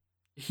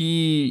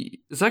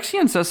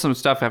Zexion says some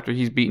stuff after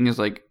he's beaten. He's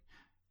like,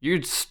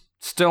 "You're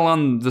still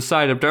on the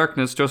side of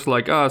darkness, just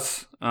like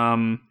us."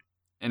 And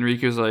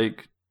Riku's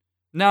like,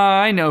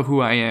 "Nah, I know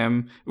who I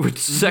am." Which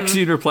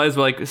Zexion replies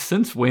like,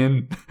 "Since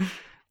when?"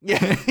 Yeah.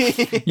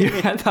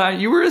 I thought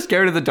you were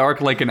scared of the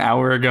dark like an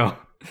hour ago.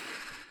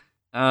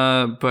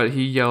 But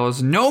he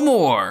yells, "No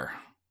more!"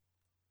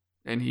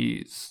 And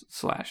he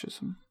slashes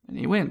him, and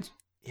he wins.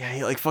 Yeah,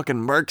 he like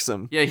fucking murks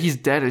him. Yeah, he's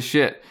dead as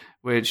shit,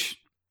 which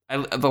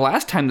the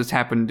last time this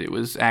happened, it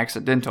was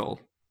accidental.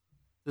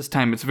 This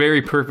time it's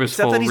very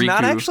purposeful. Except that he's Riku,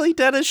 not actually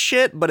dead as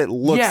shit, but it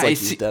looks like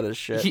he's dead as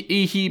shit.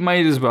 He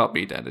might as well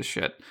be dead as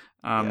shit.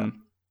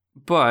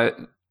 But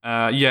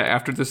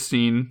after this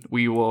scene,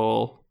 we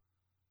will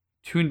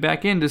tune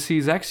back in to see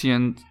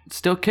Zexion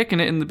still kicking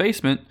it in the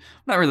basement.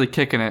 Not really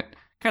kicking it,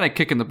 kind of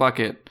kicking the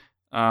bucket.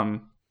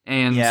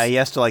 And yeah, he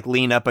has to like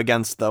lean up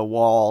against the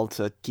wall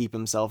to keep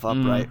himself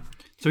upright.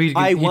 So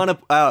I want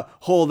to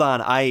hold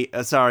on.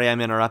 Sorry,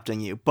 I'm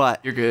interrupting you, but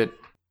you're good.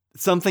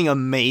 Something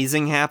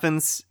amazing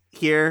happens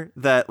here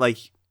that like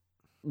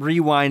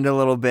rewind a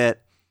little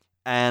bit,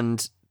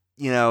 and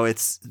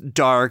it's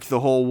dark. The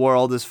whole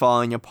world is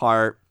falling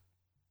apart.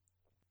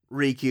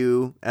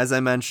 Riku, as I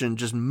mentioned,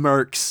 just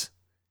murks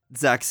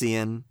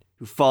Zexion,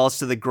 who falls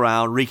to the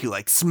ground. Riku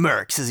like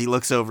smirks as he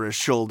looks over his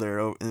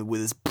shoulder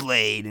with his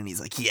blade, and he's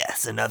like,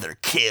 "Yes, another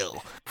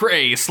kill.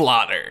 Prey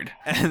slaughtered."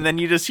 And then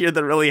you just hear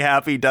the really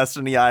happy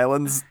Destiny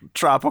Islands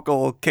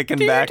tropical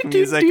kicking back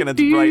music, and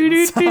it's bright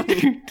inside.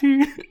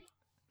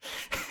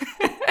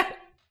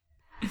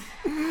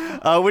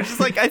 Which is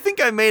like, I think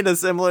I made a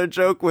similar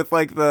joke with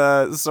like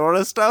the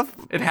Sora stuff.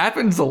 It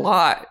happens a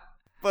lot.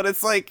 But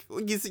it's like,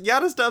 you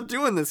gotta stop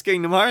doing this,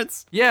 Kingdom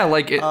Hearts. Yeah,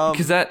 like,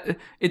 because I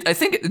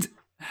think it's,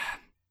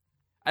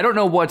 I don't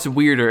know what's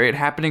weirder, it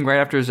happening right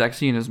after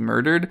Zexion is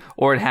murdered,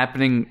 or it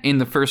happening in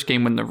the first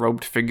game when the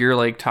robed figure,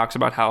 like, talks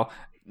about how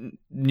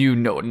you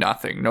know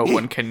nothing, no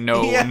one can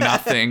know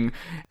nothing.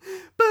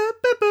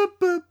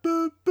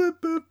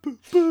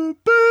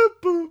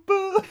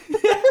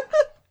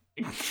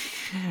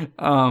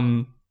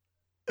 I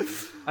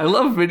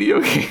love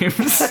video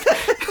games.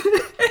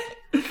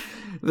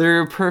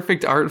 They're a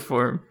perfect art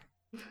form.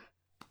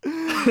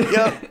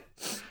 Yep.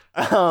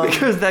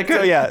 Because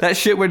that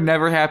shit would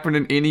never happen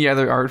in any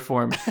other art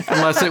form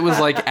unless it was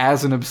like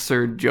as an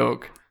absurd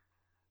joke.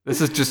 This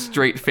is just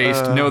straight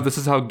faced. No, this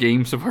is how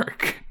games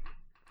work.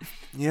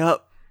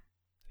 Yep.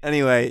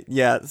 Anyway,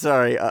 yeah,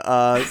 sorry.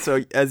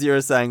 So as you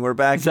were saying, we're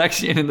back.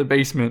 Zexion in the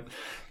basement.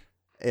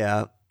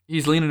 Yeah.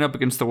 He's leaning up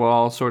against the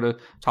wall, sort of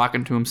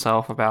talking to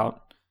himself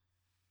about,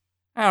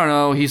 I don't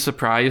know, he's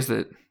surprised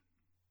that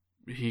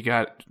he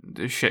got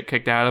the shit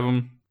kicked out of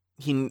him.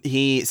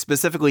 He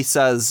specifically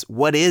says,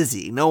 "What is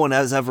he? No one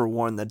has ever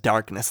worn the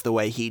darkness the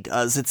way he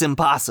does. It's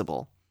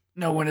impossible.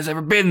 No one has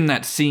ever been in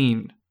that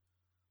scene."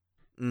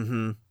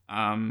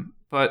 Mm-hmm.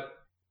 But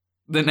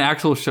then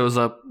Axel shows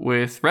up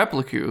with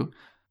Repliku.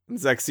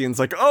 Zexion's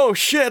like, "Oh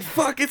shit,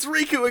 fuck, it's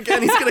Riku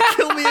again. He's gonna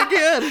kill me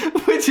again."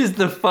 Which is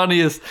the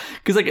funniest,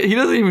 because like he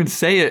doesn't even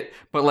say it,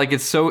 but like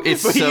it's so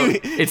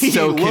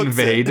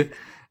conveyed.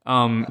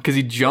 Because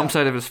he jumps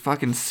out of his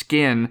fucking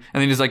skin,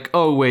 and then he's like,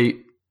 "Oh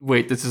wait,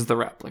 this is the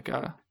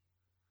replica."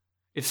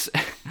 It's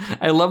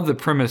I love the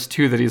premise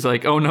too that he's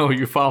like, "Oh no,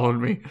 you followed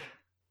me."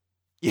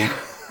 Yeah.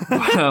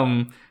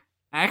 But,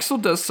 Axel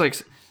does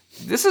like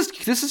this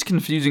is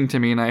confusing to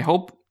me, and I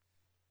hope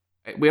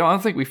I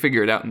don't think we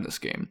figure it out in this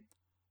game.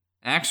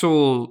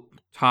 Axel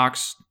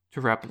talks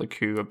to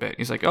Repliku a bit.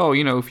 He's like, "Oh,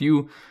 if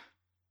you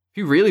if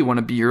you really want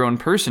to be your own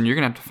person, you're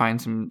gonna have to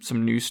find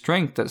some new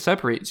strength that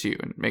separates you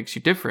and makes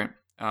you different.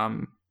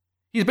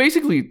 He's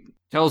basically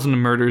tells him to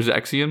murder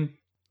Zexion.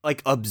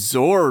 Like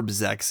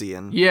absorbs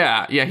Zexion.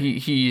 Yeah,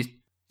 he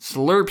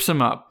slurps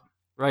him up,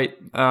 right?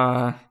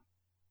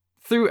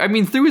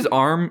 Through his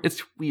arm.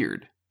 It's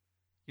weird.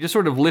 He just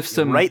sort of lifts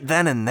him right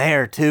then and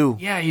there too.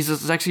 Yeah,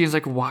 Zexion's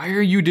like, why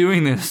are you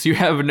doing this? You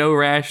have no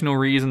rational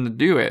reason to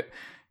do it.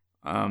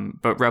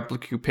 But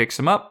Repliku picks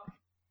him up,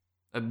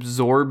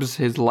 absorbs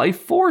his life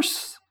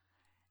force,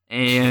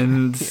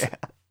 and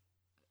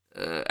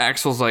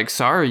Axel's like,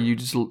 sorry, you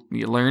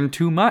learned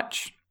too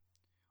much.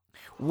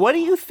 What do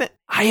you think?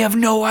 I have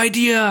no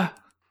idea.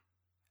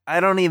 I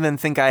don't even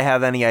think I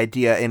have any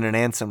idea in an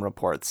Ansem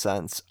report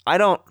sense. I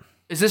don't.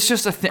 Is this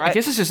just a thing? I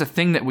guess it's just a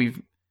thing that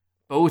we've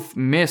both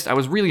missed. I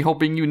was really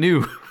hoping you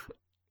knew.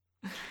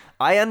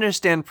 I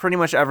understand pretty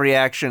much every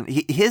action.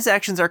 His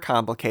actions are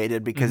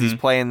complicated because he's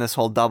playing this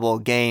whole double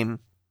game.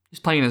 He's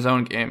playing his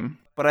own game.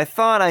 But I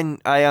thought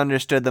I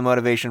understood the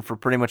motivation for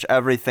pretty much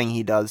everything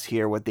he does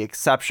here, with the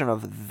exception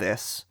of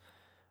this.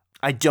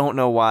 I don't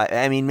know why.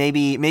 I mean,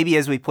 maybe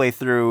as we play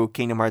through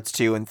Kingdom Hearts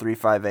 2 and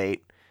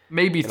 358.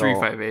 Maybe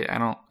 358. I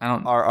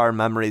don't. Our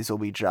memories will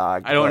be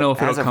jogged. I don't know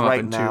if it'll come right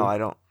up in now, 2. I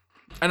don't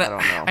know.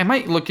 I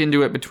might look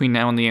into it between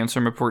now and the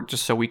Ansem report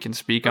just so we can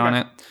speak on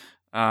it.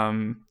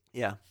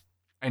 Yeah.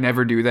 I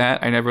never do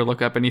that. I never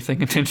look up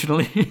anything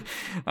intentionally.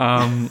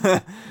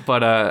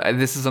 But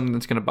this is something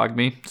that's going to bug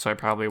me, so I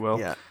probably will.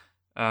 Yeah.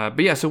 But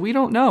yeah, so we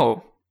don't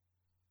know.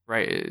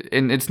 Right.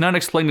 And it's not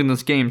explained in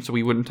this game, so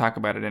we wouldn't talk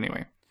about it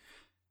anyway.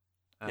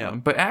 Yeah.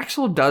 But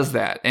Axel does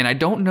that, and I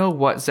don't know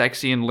what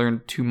Zexion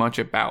learned too much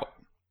about.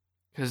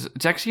 Because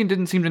Zexion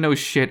didn't seem to know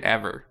shit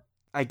ever.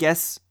 I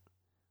guess.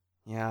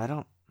 Yeah, I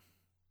don't.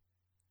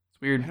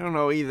 It's weird. I don't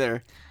know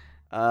either.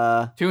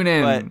 Tune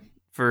in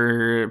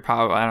for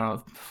probably, I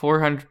don't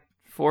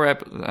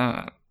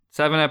know,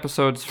 7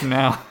 episodes from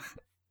now.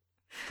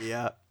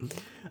 Yeah.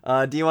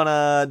 Do you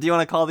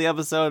wanna call the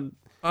episode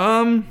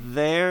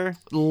there,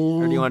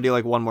 or do you want to do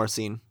like one more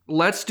scene?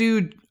 Let's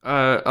do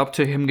up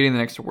to him getting the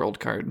next world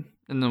card,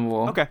 and then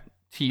we'll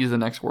tease the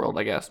next world,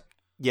 I guess.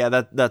 Yeah,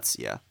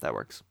 that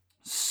works.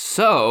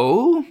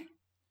 So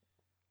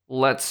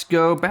let's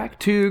go back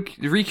to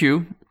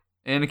Riku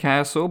in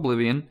Castle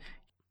Oblivion.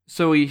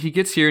 So he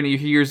gets here and he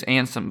hears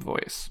Ansem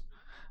voice.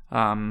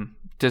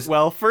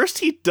 Well, first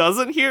he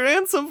doesn't hear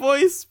Ansem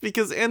voice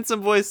because Ansem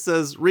voice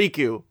says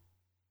Riku.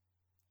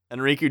 And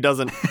Riku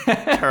doesn't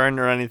turn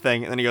or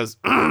anything, and then he goes,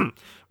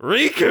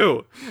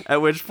 Riku!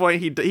 At which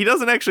point he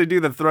doesn't actually do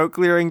the throat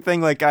clearing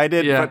thing like I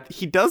did, but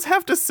he does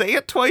have to say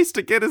it twice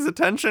to get his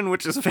attention,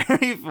 which is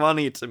very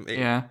funny to me.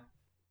 Yeah.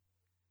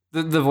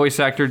 The voice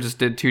actor just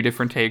did 2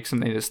 different takes,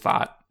 and they just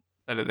thought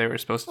that they were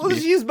supposed to be.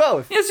 Let's use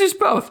both. Let's use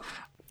both.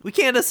 We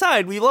can't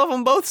decide. We love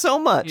them both so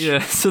much. Yeah,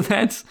 so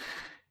that's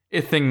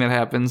a thing that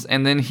happens.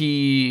 And then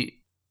he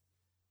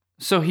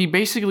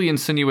basically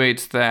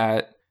insinuates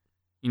that,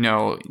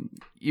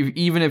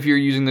 even if you're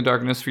using the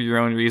darkness for your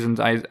own reasons,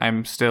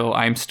 I'm still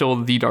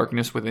the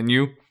darkness within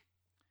you.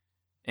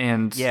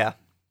 And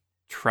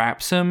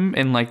traps him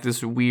in like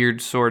this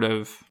weird sort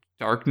of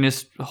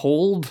darkness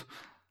hold.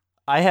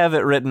 I have it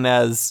written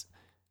as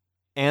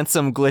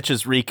Ansem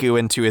glitches Riku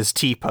into his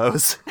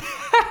T-pose.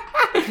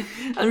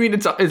 I mean,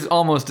 it's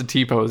almost a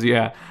T-pose,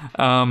 yeah.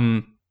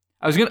 I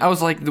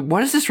was like, what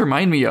does this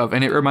remind me of?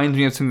 And it reminds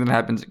me of something that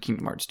happens at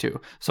Kingdom Hearts 2.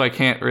 So I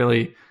can't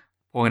really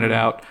point it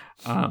out.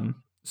 I'm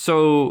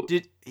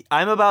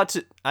about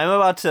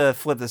to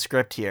flip the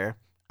script here.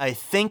 I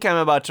think I'm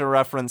about to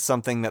reference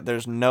something that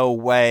there's no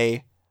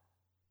way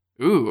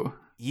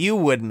you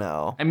would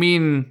know. I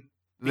mean,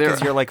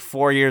 because you're like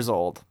 4 years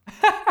old.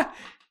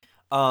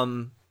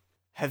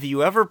 Have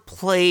you ever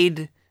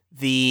played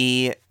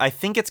I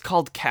think it's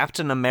called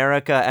Captain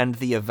America and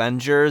the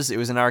Avengers? It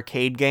was an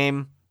arcade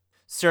game.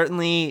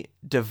 Certainly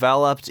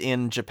developed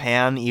in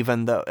Japan,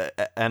 even though,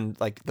 and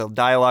like the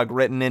dialogue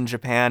written in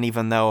Japan,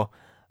 even though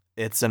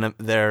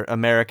they're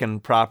American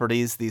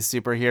properties, these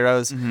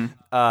superheroes.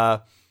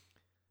 Mm-hmm.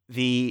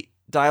 The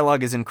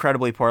dialogue is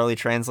incredibly poorly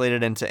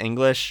translated into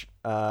English.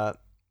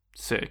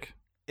 Sick.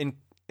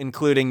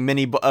 Including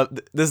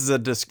this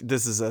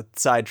is a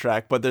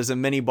sidetrack, but there's a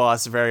mini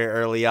boss very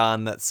early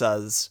on that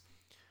says,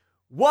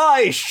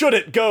 "Why should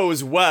it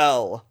goes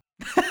well?"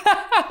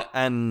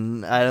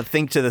 And I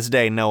think to this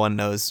day no one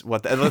knows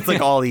what that's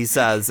like. All he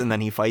says, and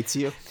then he fights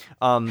you.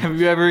 Have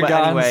you ever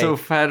gotten so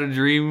fat a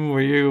dream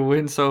where you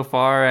went so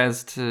far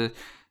as to?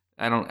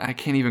 I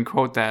can't even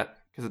quote that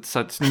because it's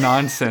such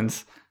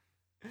nonsense.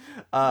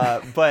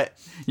 But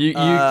you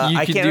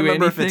I could can't do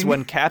remember anything? if it's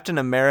when Captain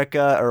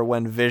America or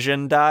when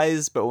Vision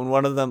dies, but when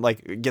one of them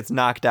like gets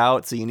knocked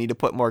out, so you need to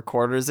put more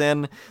quarters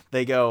in,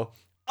 they go,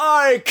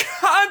 "I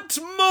can't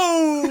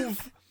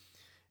move."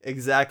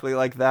 Exactly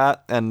like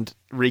that, and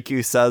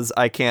Riku says,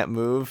 "I can't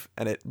move,"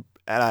 and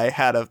I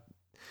had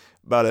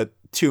about a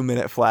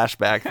 2-minute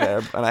flashback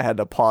there, and I had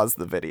to pause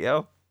the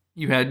video.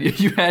 You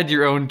had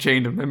your own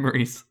chain of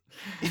memories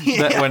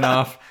that went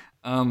off.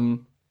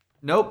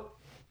 Nope.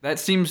 That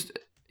seems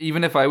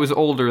even if I was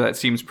older, that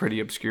seems pretty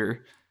obscure.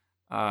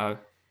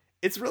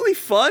 It's really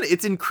fun.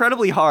 It's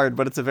incredibly hard,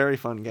 but it's a very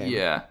fun game.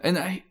 Yeah,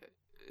 and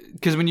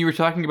because when you were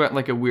talking about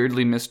like a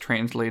weirdly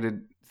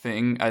mistranslated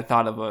thing, I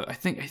thought of I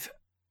think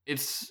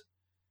it's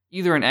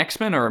either an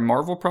X-Men or a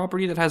Marvel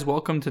property that has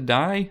Welcome to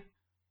Die.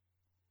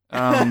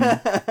 I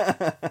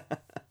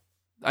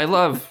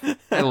love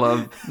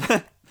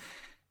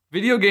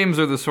video games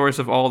are the source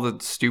of all the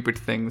stupid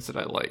things that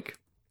I like,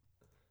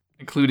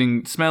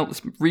 including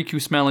Riku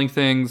smelling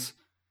things,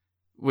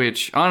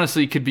 which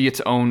honestly could be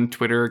its own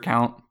Twitter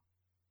account.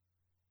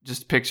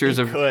 Just pictures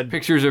of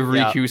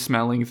Riku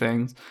smelling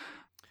things.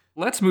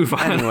 Let's move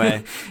on.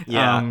 Anyway,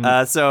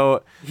 yeah.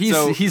 So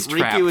he's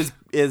trapped. Riku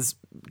is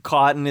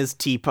caught in his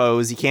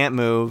T-pose. He can't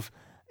move.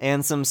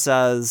 Ansem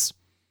says,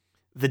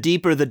 "The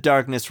deeper the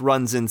darkness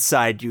runs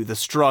inside you, the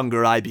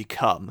stronger I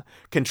become.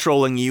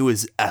 Controlling you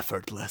is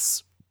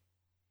effortless."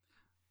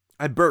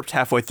 I burped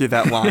halfway through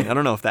that line. I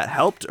don't know if that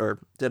helped or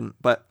didn't,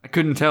 but I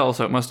couldn't tell,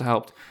 so it must have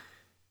helped.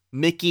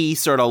 Mickey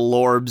sort of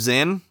lorbs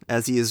in,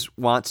 as he is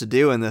wont to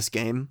do in this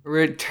game.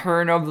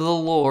 Return of the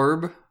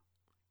Lorb.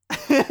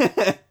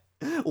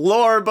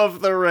 Lorb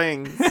of the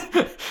Rings.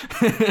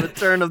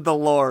 Return of the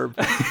Lorb.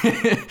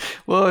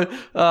 Well,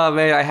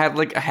 man, I had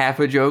like a half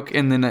a joke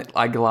and then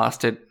I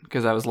lost it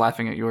because I was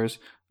laughing at yours.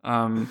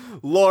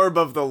 Lorb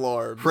of the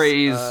Lorb.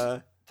 Praise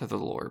to the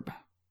Lorb.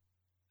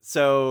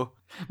 So,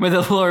 may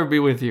the Lord be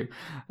with you.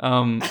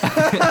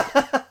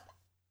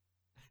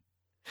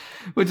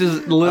 Which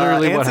is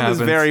literally what happens.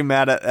 Ansem is very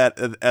mad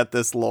at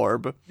this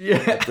Lorb. Yeah.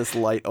 At this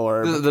light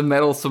orb. The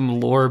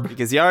meddlesome Lorb.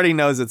 Because he already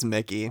knows it's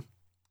Mickey.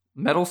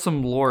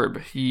 Meddlesome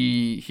Lorb.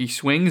 He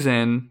swings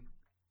in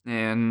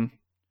and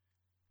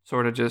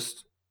sort of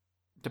just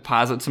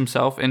deposits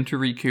himself into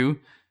Riku.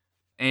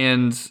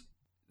 And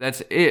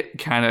that's it,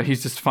 kind of.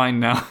 He's just fine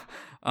now.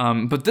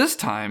 But this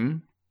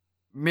time,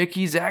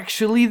 Mickey's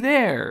actually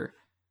there.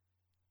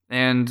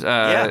 And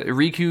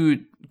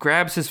Riku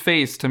grabs his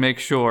face to make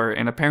sure,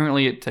 and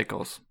apparently it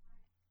tickles.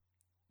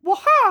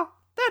 Waha!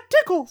 That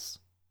tickles!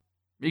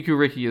 Riku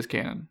Ricky is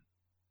canon.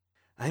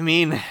 I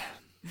mean...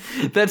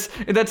 That's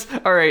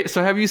all right.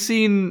 So have you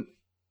seen...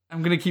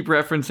 I'm going to keep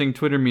referencing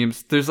Twitter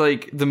memes. There's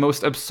like the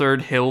most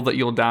absurd hill that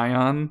you'll die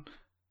on.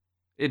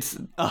 It's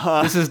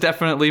This is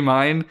definitely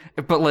mine,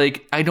 but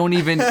like I don't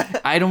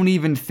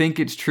even think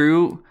it's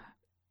true.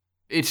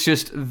 It's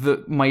just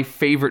my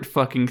favorite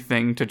fucking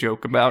thing to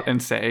joke about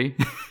and say.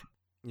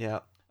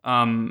 Yeah.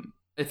 I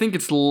think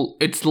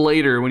it's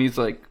later when he's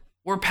like,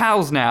 "We're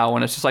pals now,"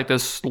 and it's just like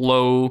this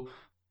slow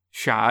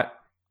shot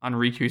on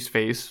Riku's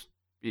face,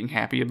 being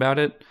happy about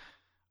it.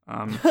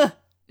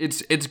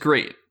 It's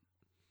great.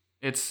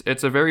 It's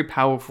a very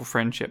powerful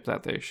friendship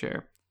that they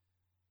share.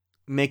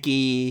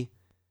 Mickey,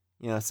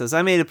 says,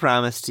 "I made a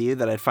promise to you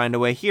that I'd find a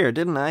way here,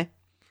 didn't I?"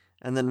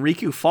 And then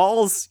Riku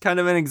falls, kind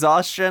of in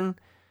exhaustion.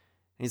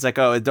 He's like,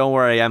 "Oh, don't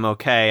worry, I'm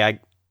okay.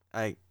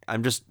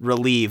 I'm just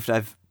relieved.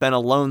 I've been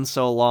alone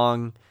so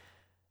long.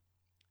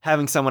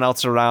 Having someone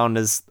else around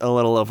is a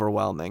little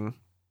overwhelming."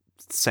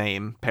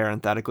 Same,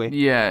 parenthetically.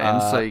 Yeah, and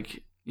it's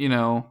like,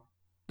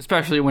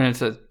 especially when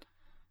it's a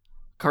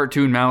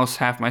cartoon mouse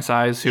half my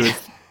size who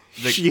is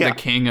the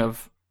king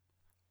of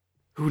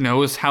who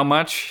knows how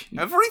much.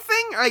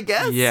 Everything, I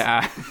guess?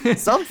 Yeah.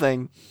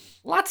 Something.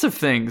 Lots of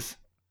things.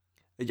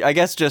 I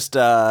guess just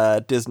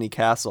Disney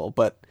Castle,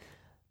 but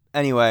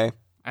anyway.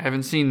 I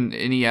haven't seen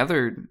any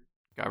other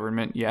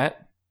government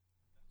yet.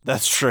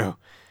 That's true.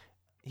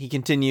 He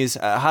continues,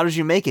 "How did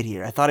you make it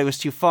here? I thought it was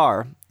too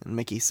far." And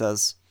Mickey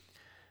says,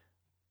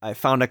 "I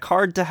found a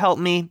card to help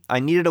me. I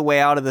needed a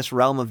way out of this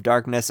realm of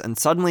darkness, and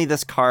suddenly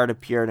this card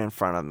appeared in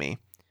front of me.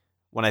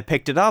 When I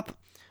picked it up,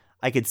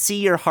 I could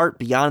see your heart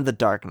beyond the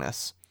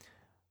darkness.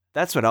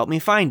 That's what helped me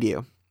find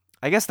you.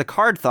 I guess the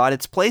card thought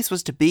its place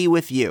was to be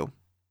with you."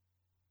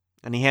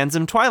 And he hands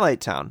him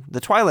Twilight Town, the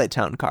Twilight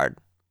Town card.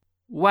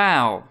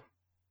 Wow.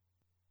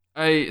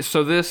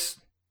 So this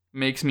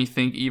makes me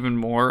think even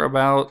more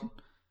about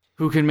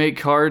who can make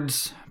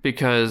cards,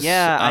 because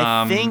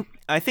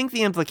I think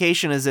the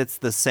implication is it's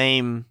the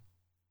same.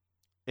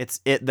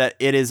 That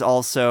it is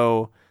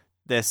also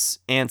this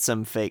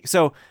Ansem fake.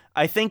 So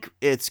I think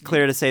it's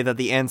clear to say that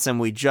the Ansem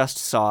we just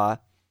saw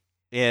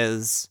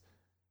is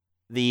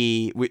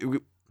the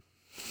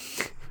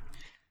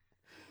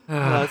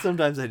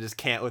sometimes I just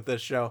can't with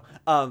this show.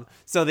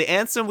 So the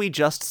Ansem we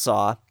just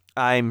saw,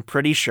 I'm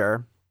pretty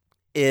sure,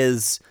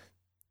 is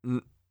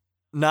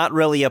not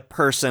really a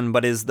person,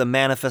 but is the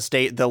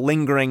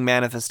lingering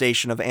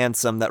manifestation of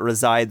Ansem that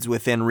resides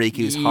within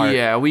Riku's heart.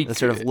 Yeah, the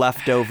sort of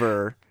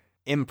leftover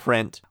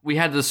imprint. We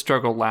had this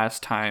struggle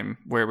last time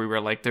where we were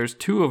like, "There's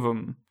two of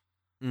them."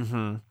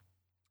 Mm-hmm.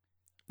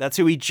 That's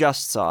who we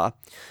just saw,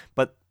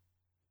 but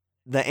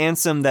the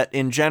Ansem that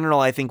in general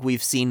I think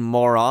we've seen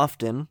more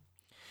often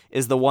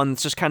is the one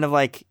that's just kind of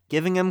like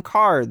giving him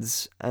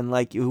cards and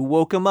like who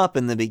woke him up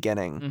in the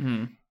beginning.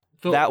 Mm-hmm.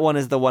 That one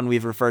is the one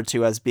we've referred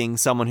to as being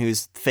someone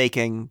who's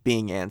faking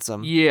being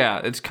Ansem. Yeah,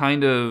 it's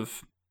kind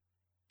of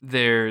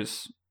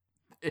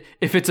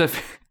if it's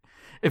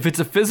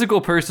a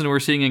physical person we're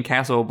seeing in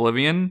Castle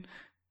Oblivion,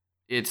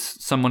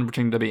 it's someone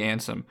pretending to be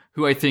Ansem,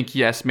 who I think,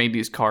 yes, made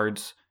these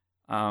cards.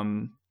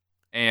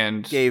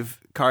 And Gave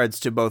cards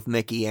to both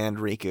Mickey and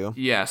Riku.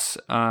 yes.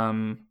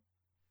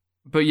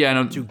 But yeah,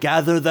 no, To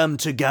gather them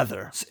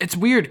together. it's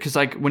weird because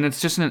like when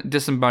it's just a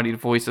disembodied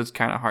voice, it's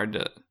kind of hard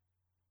to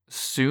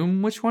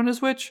assume which one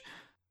is which.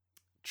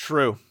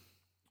 True.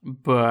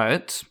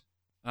 But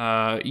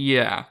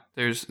yeah,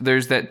 there's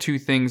that two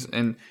things,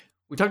 and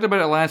we talked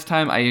about it last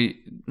time.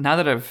 Now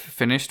that I've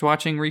finished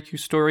watching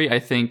Riku's story, I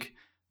think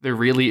there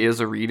really is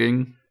a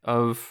reading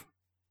of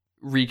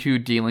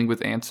Riku dealing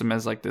with Ansem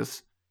as like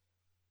this,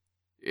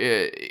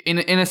 in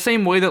the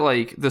same way that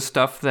like the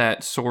stuff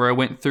that Sora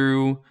went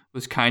through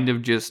was kind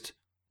of just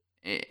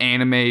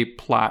anime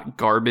plot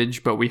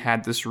garbage, but we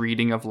had this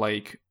reading of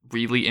like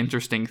really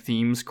interesting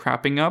themes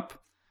cropping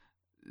up.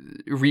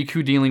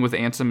 Riku dealing with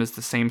Ansem is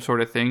the same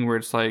sort of thing where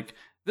it's like,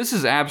 this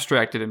is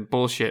abstracted and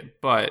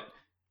bullshit, but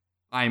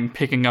I'm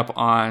picking up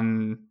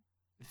on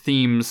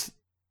themes,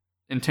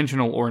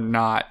 intentional or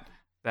not,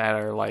 that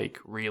are like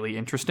really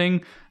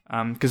interesting.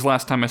 Because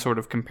last time I sort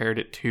of compared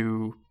it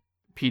to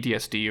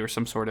PTSD or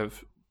some sort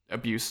of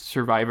abuse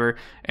survivor,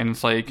 and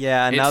it's like,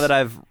 Now that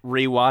I've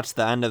rewatched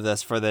the end of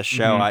this for this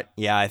show,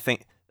 I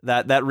think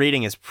that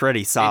reading is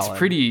pretty solid. it's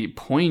pretty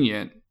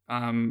poignant.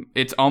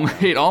 It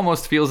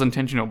almost feels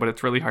intentional, but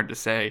it's really hard to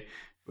say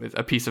with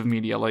a piece of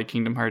media like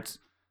Kingdom Hearts.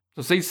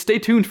 So stay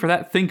tuned for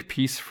that think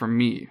piece from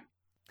me.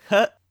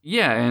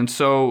 Yeah, and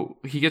so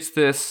he gets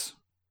this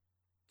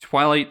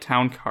Twilight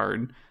Town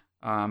card,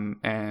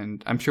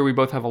 and I'm sure we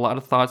both have a lot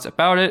of thoughts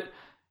about it,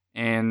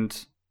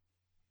 and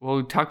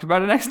we'll talk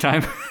about it next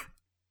time.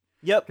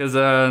 Yep. Because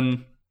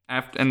and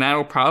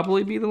that'll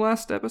probably be the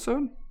last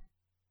episode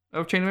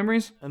of Chain of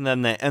Memories. And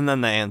then the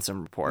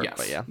Ansem report. Yes.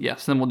 But yeah.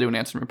 Yes, then we'll do an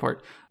Ansem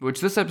report. Which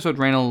this episode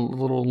ran a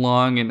little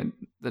long, and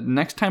the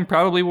next time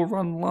probably will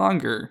run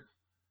longer,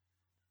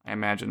 I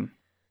imagine.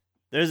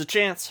 There's a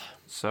chance.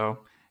 So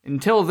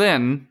until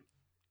then,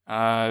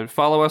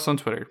 follow us on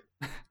Twitter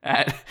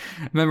at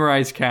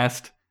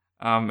MemorizeCast.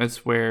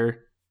 It's where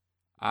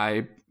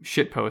I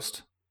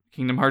shitpost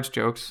Kingdom Hearts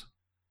jokes.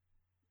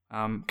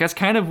 That's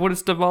kind of what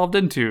it's devolved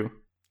into.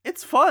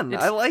 It's fun.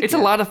 I like it. It's a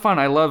lot of fun.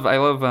 I love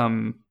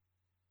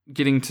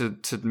getting to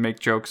make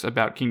jokes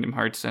about Kingdom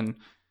Hearts, and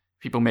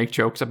people make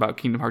jokes about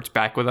Kingdom Hearts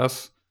back with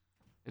us.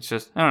 It's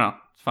just, I don't know.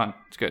 It's fun.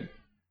 It's good.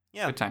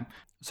 Yeah. Good time.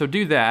 So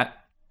do that.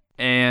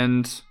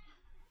 And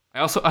I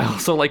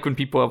also like when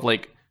people have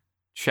like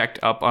checked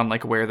up on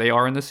like where they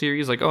are in the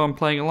series. Like, oh, I'm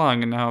playing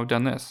along and now I've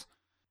done this.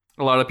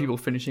 A lot of people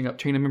finishing up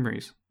Chain of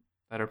Memories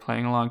that are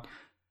playing along.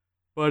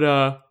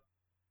 But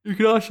you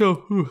can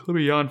also, let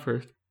me yawn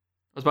first.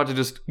 I was about to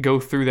just go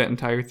through that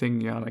entire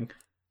thing yawning.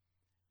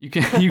 You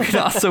can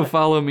also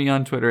follow me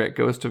on Twitter at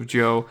Ghost of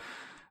Joe,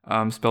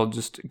 spelled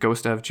just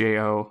Ghost of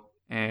J-O,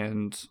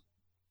 and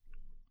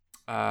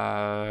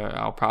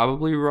I'll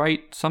probably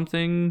write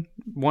something,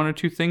 one or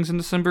two things in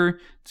December.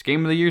 It's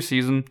Game of the Year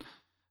season,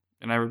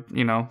 and I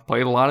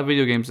played a lot of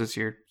video games this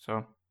year, so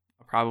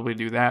I'll probably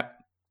do that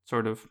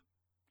sort of.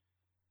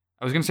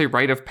 I was gonna say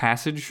rite of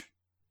passage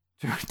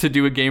to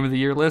do a Game of the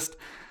Year list.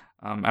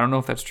 I don't know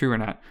if that's true or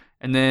not.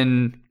 And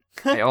then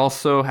I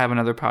also have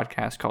another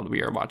podcast called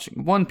We Are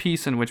Watching One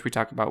Piece, in which we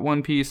talk about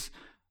One Piece.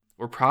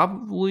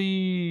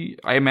 I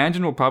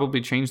imagine we'll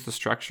probably change the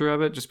structure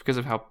of it just because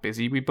of how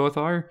busy we both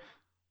are.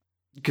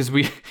 Because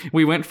we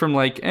went from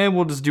like,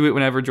 we'll just do it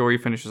whenever Jory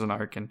finishes an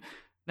arc, and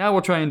now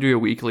we'll try and do it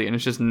weekly, and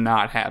it's just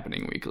not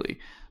happening weekly.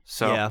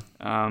 So,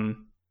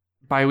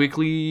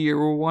 bi-weekly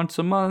or once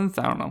a month,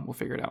 I don't know. We'll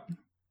figure it out.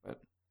 But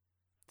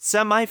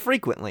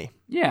semi-frequently.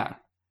 Yeah.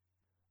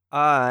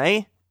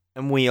 I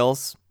am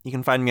Wheels. You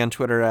can find me on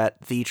Twitter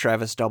at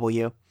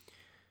TheTravisW.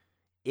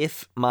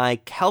 If my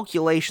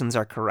calculations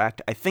are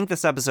correct, I think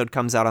this episode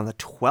comes out on the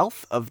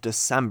 12th of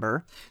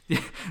December.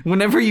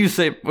 Whenever you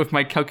say, if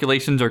my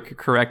calculations are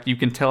correct, you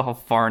can tell how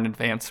far in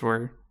advance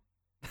we're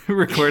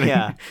recording.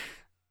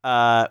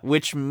 Yeah.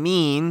 Which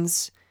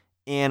means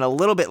in a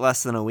little bit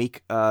less than a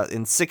week,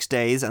 in 6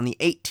 days, on the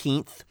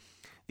 18th,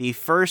 the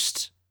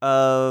first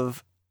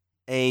of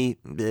a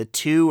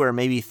 2 or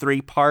maybe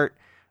 3-part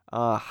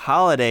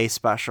holiday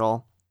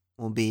special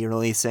will be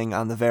releasing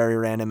on the Very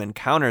Random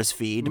Encounters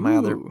feed, my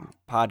other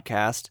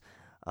podcast.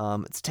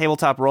 It's a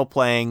tabletop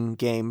role-playing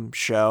game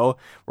show.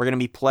 We're going to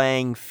be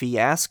playing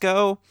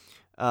Fiasco,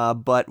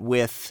 but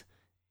with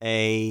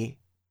a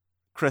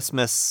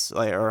Christmas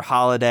or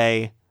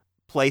holiday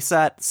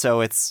playset. So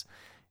it's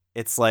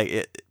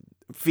like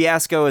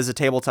Fiasco is a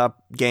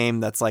tabletop game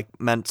that's like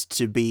meant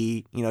to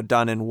be,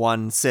 done in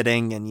one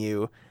sitting, and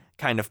you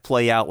kind of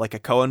play out like a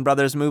Coen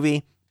Brothers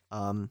movie.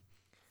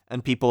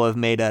 And people have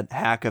made a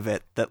hack of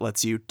it that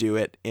lets you do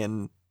it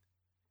in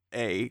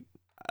a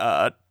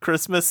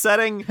Christmas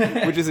setting,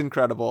 which is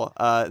incredible.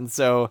 And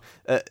so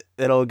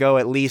it'll go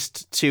at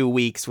least 2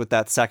 weeks, with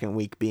that second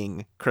week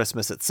being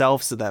Christmas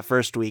itself. So that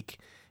first week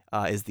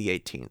is the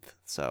 18th.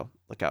 So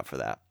look out for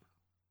that.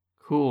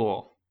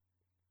 Cool.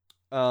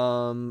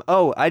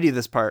 I do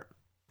this part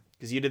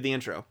because you did the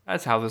intro.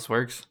 That's how this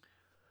works.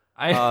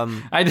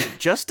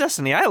 Just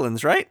Destiny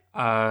Islands, right?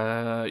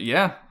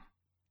 Yeah.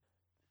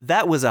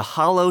 That was a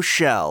hollow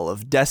shell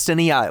of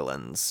Destiny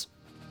Islands.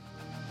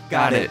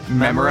 Got it.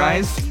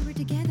 Memorized? We were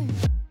together.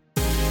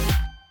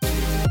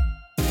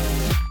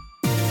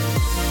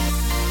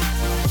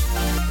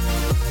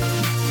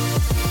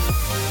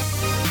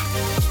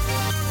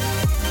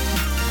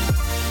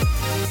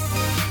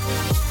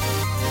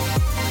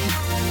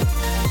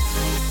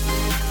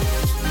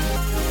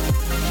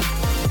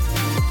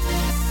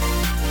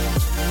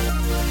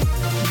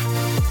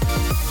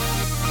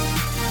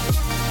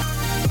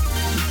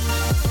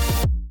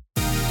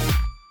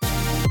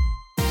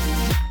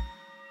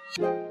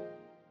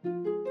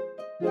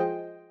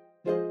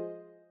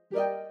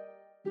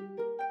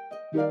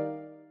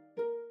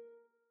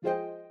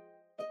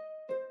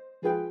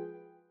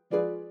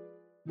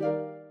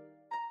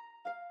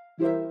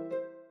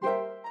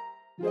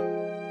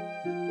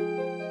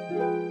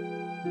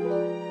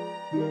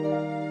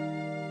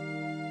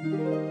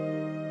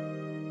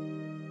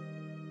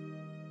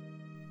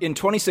 In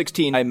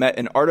 2016, I met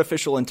an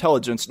artificial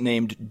intelligence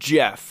named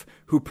Jeff,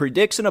 who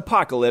predicts an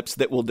apocalypse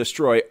that will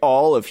destroy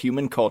all of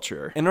human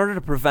culture. In order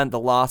to prevent the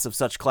loss of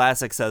such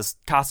classics as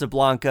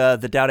Casablanca,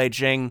 The Tao Te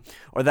Ching,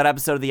 or that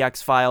episode of The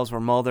X-Files where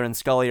Mulder and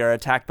Scully are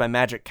attacked by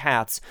magic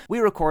cats, we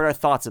record our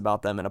thoughts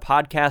about them in a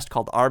podcast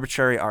called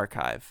Arbitrary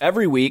Archive.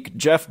 Every week,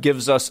 Jeff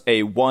gives us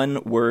a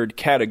one-word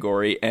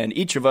category, and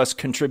each of us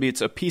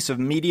contributes a piece of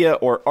media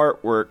or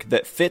artwork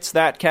that fits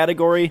that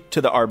category to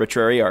the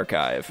Arbitrary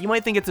Archive. You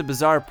might think it's a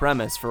bizarre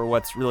premise for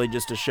what's really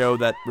just a show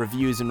that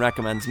reviews and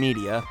recommends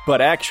media.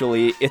 But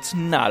actually, it's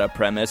not a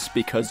premise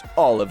because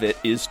all of it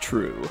is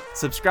true.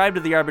 Subscribe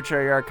to the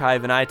Arbitrary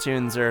Archive in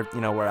iTunes or,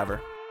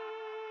 wherever.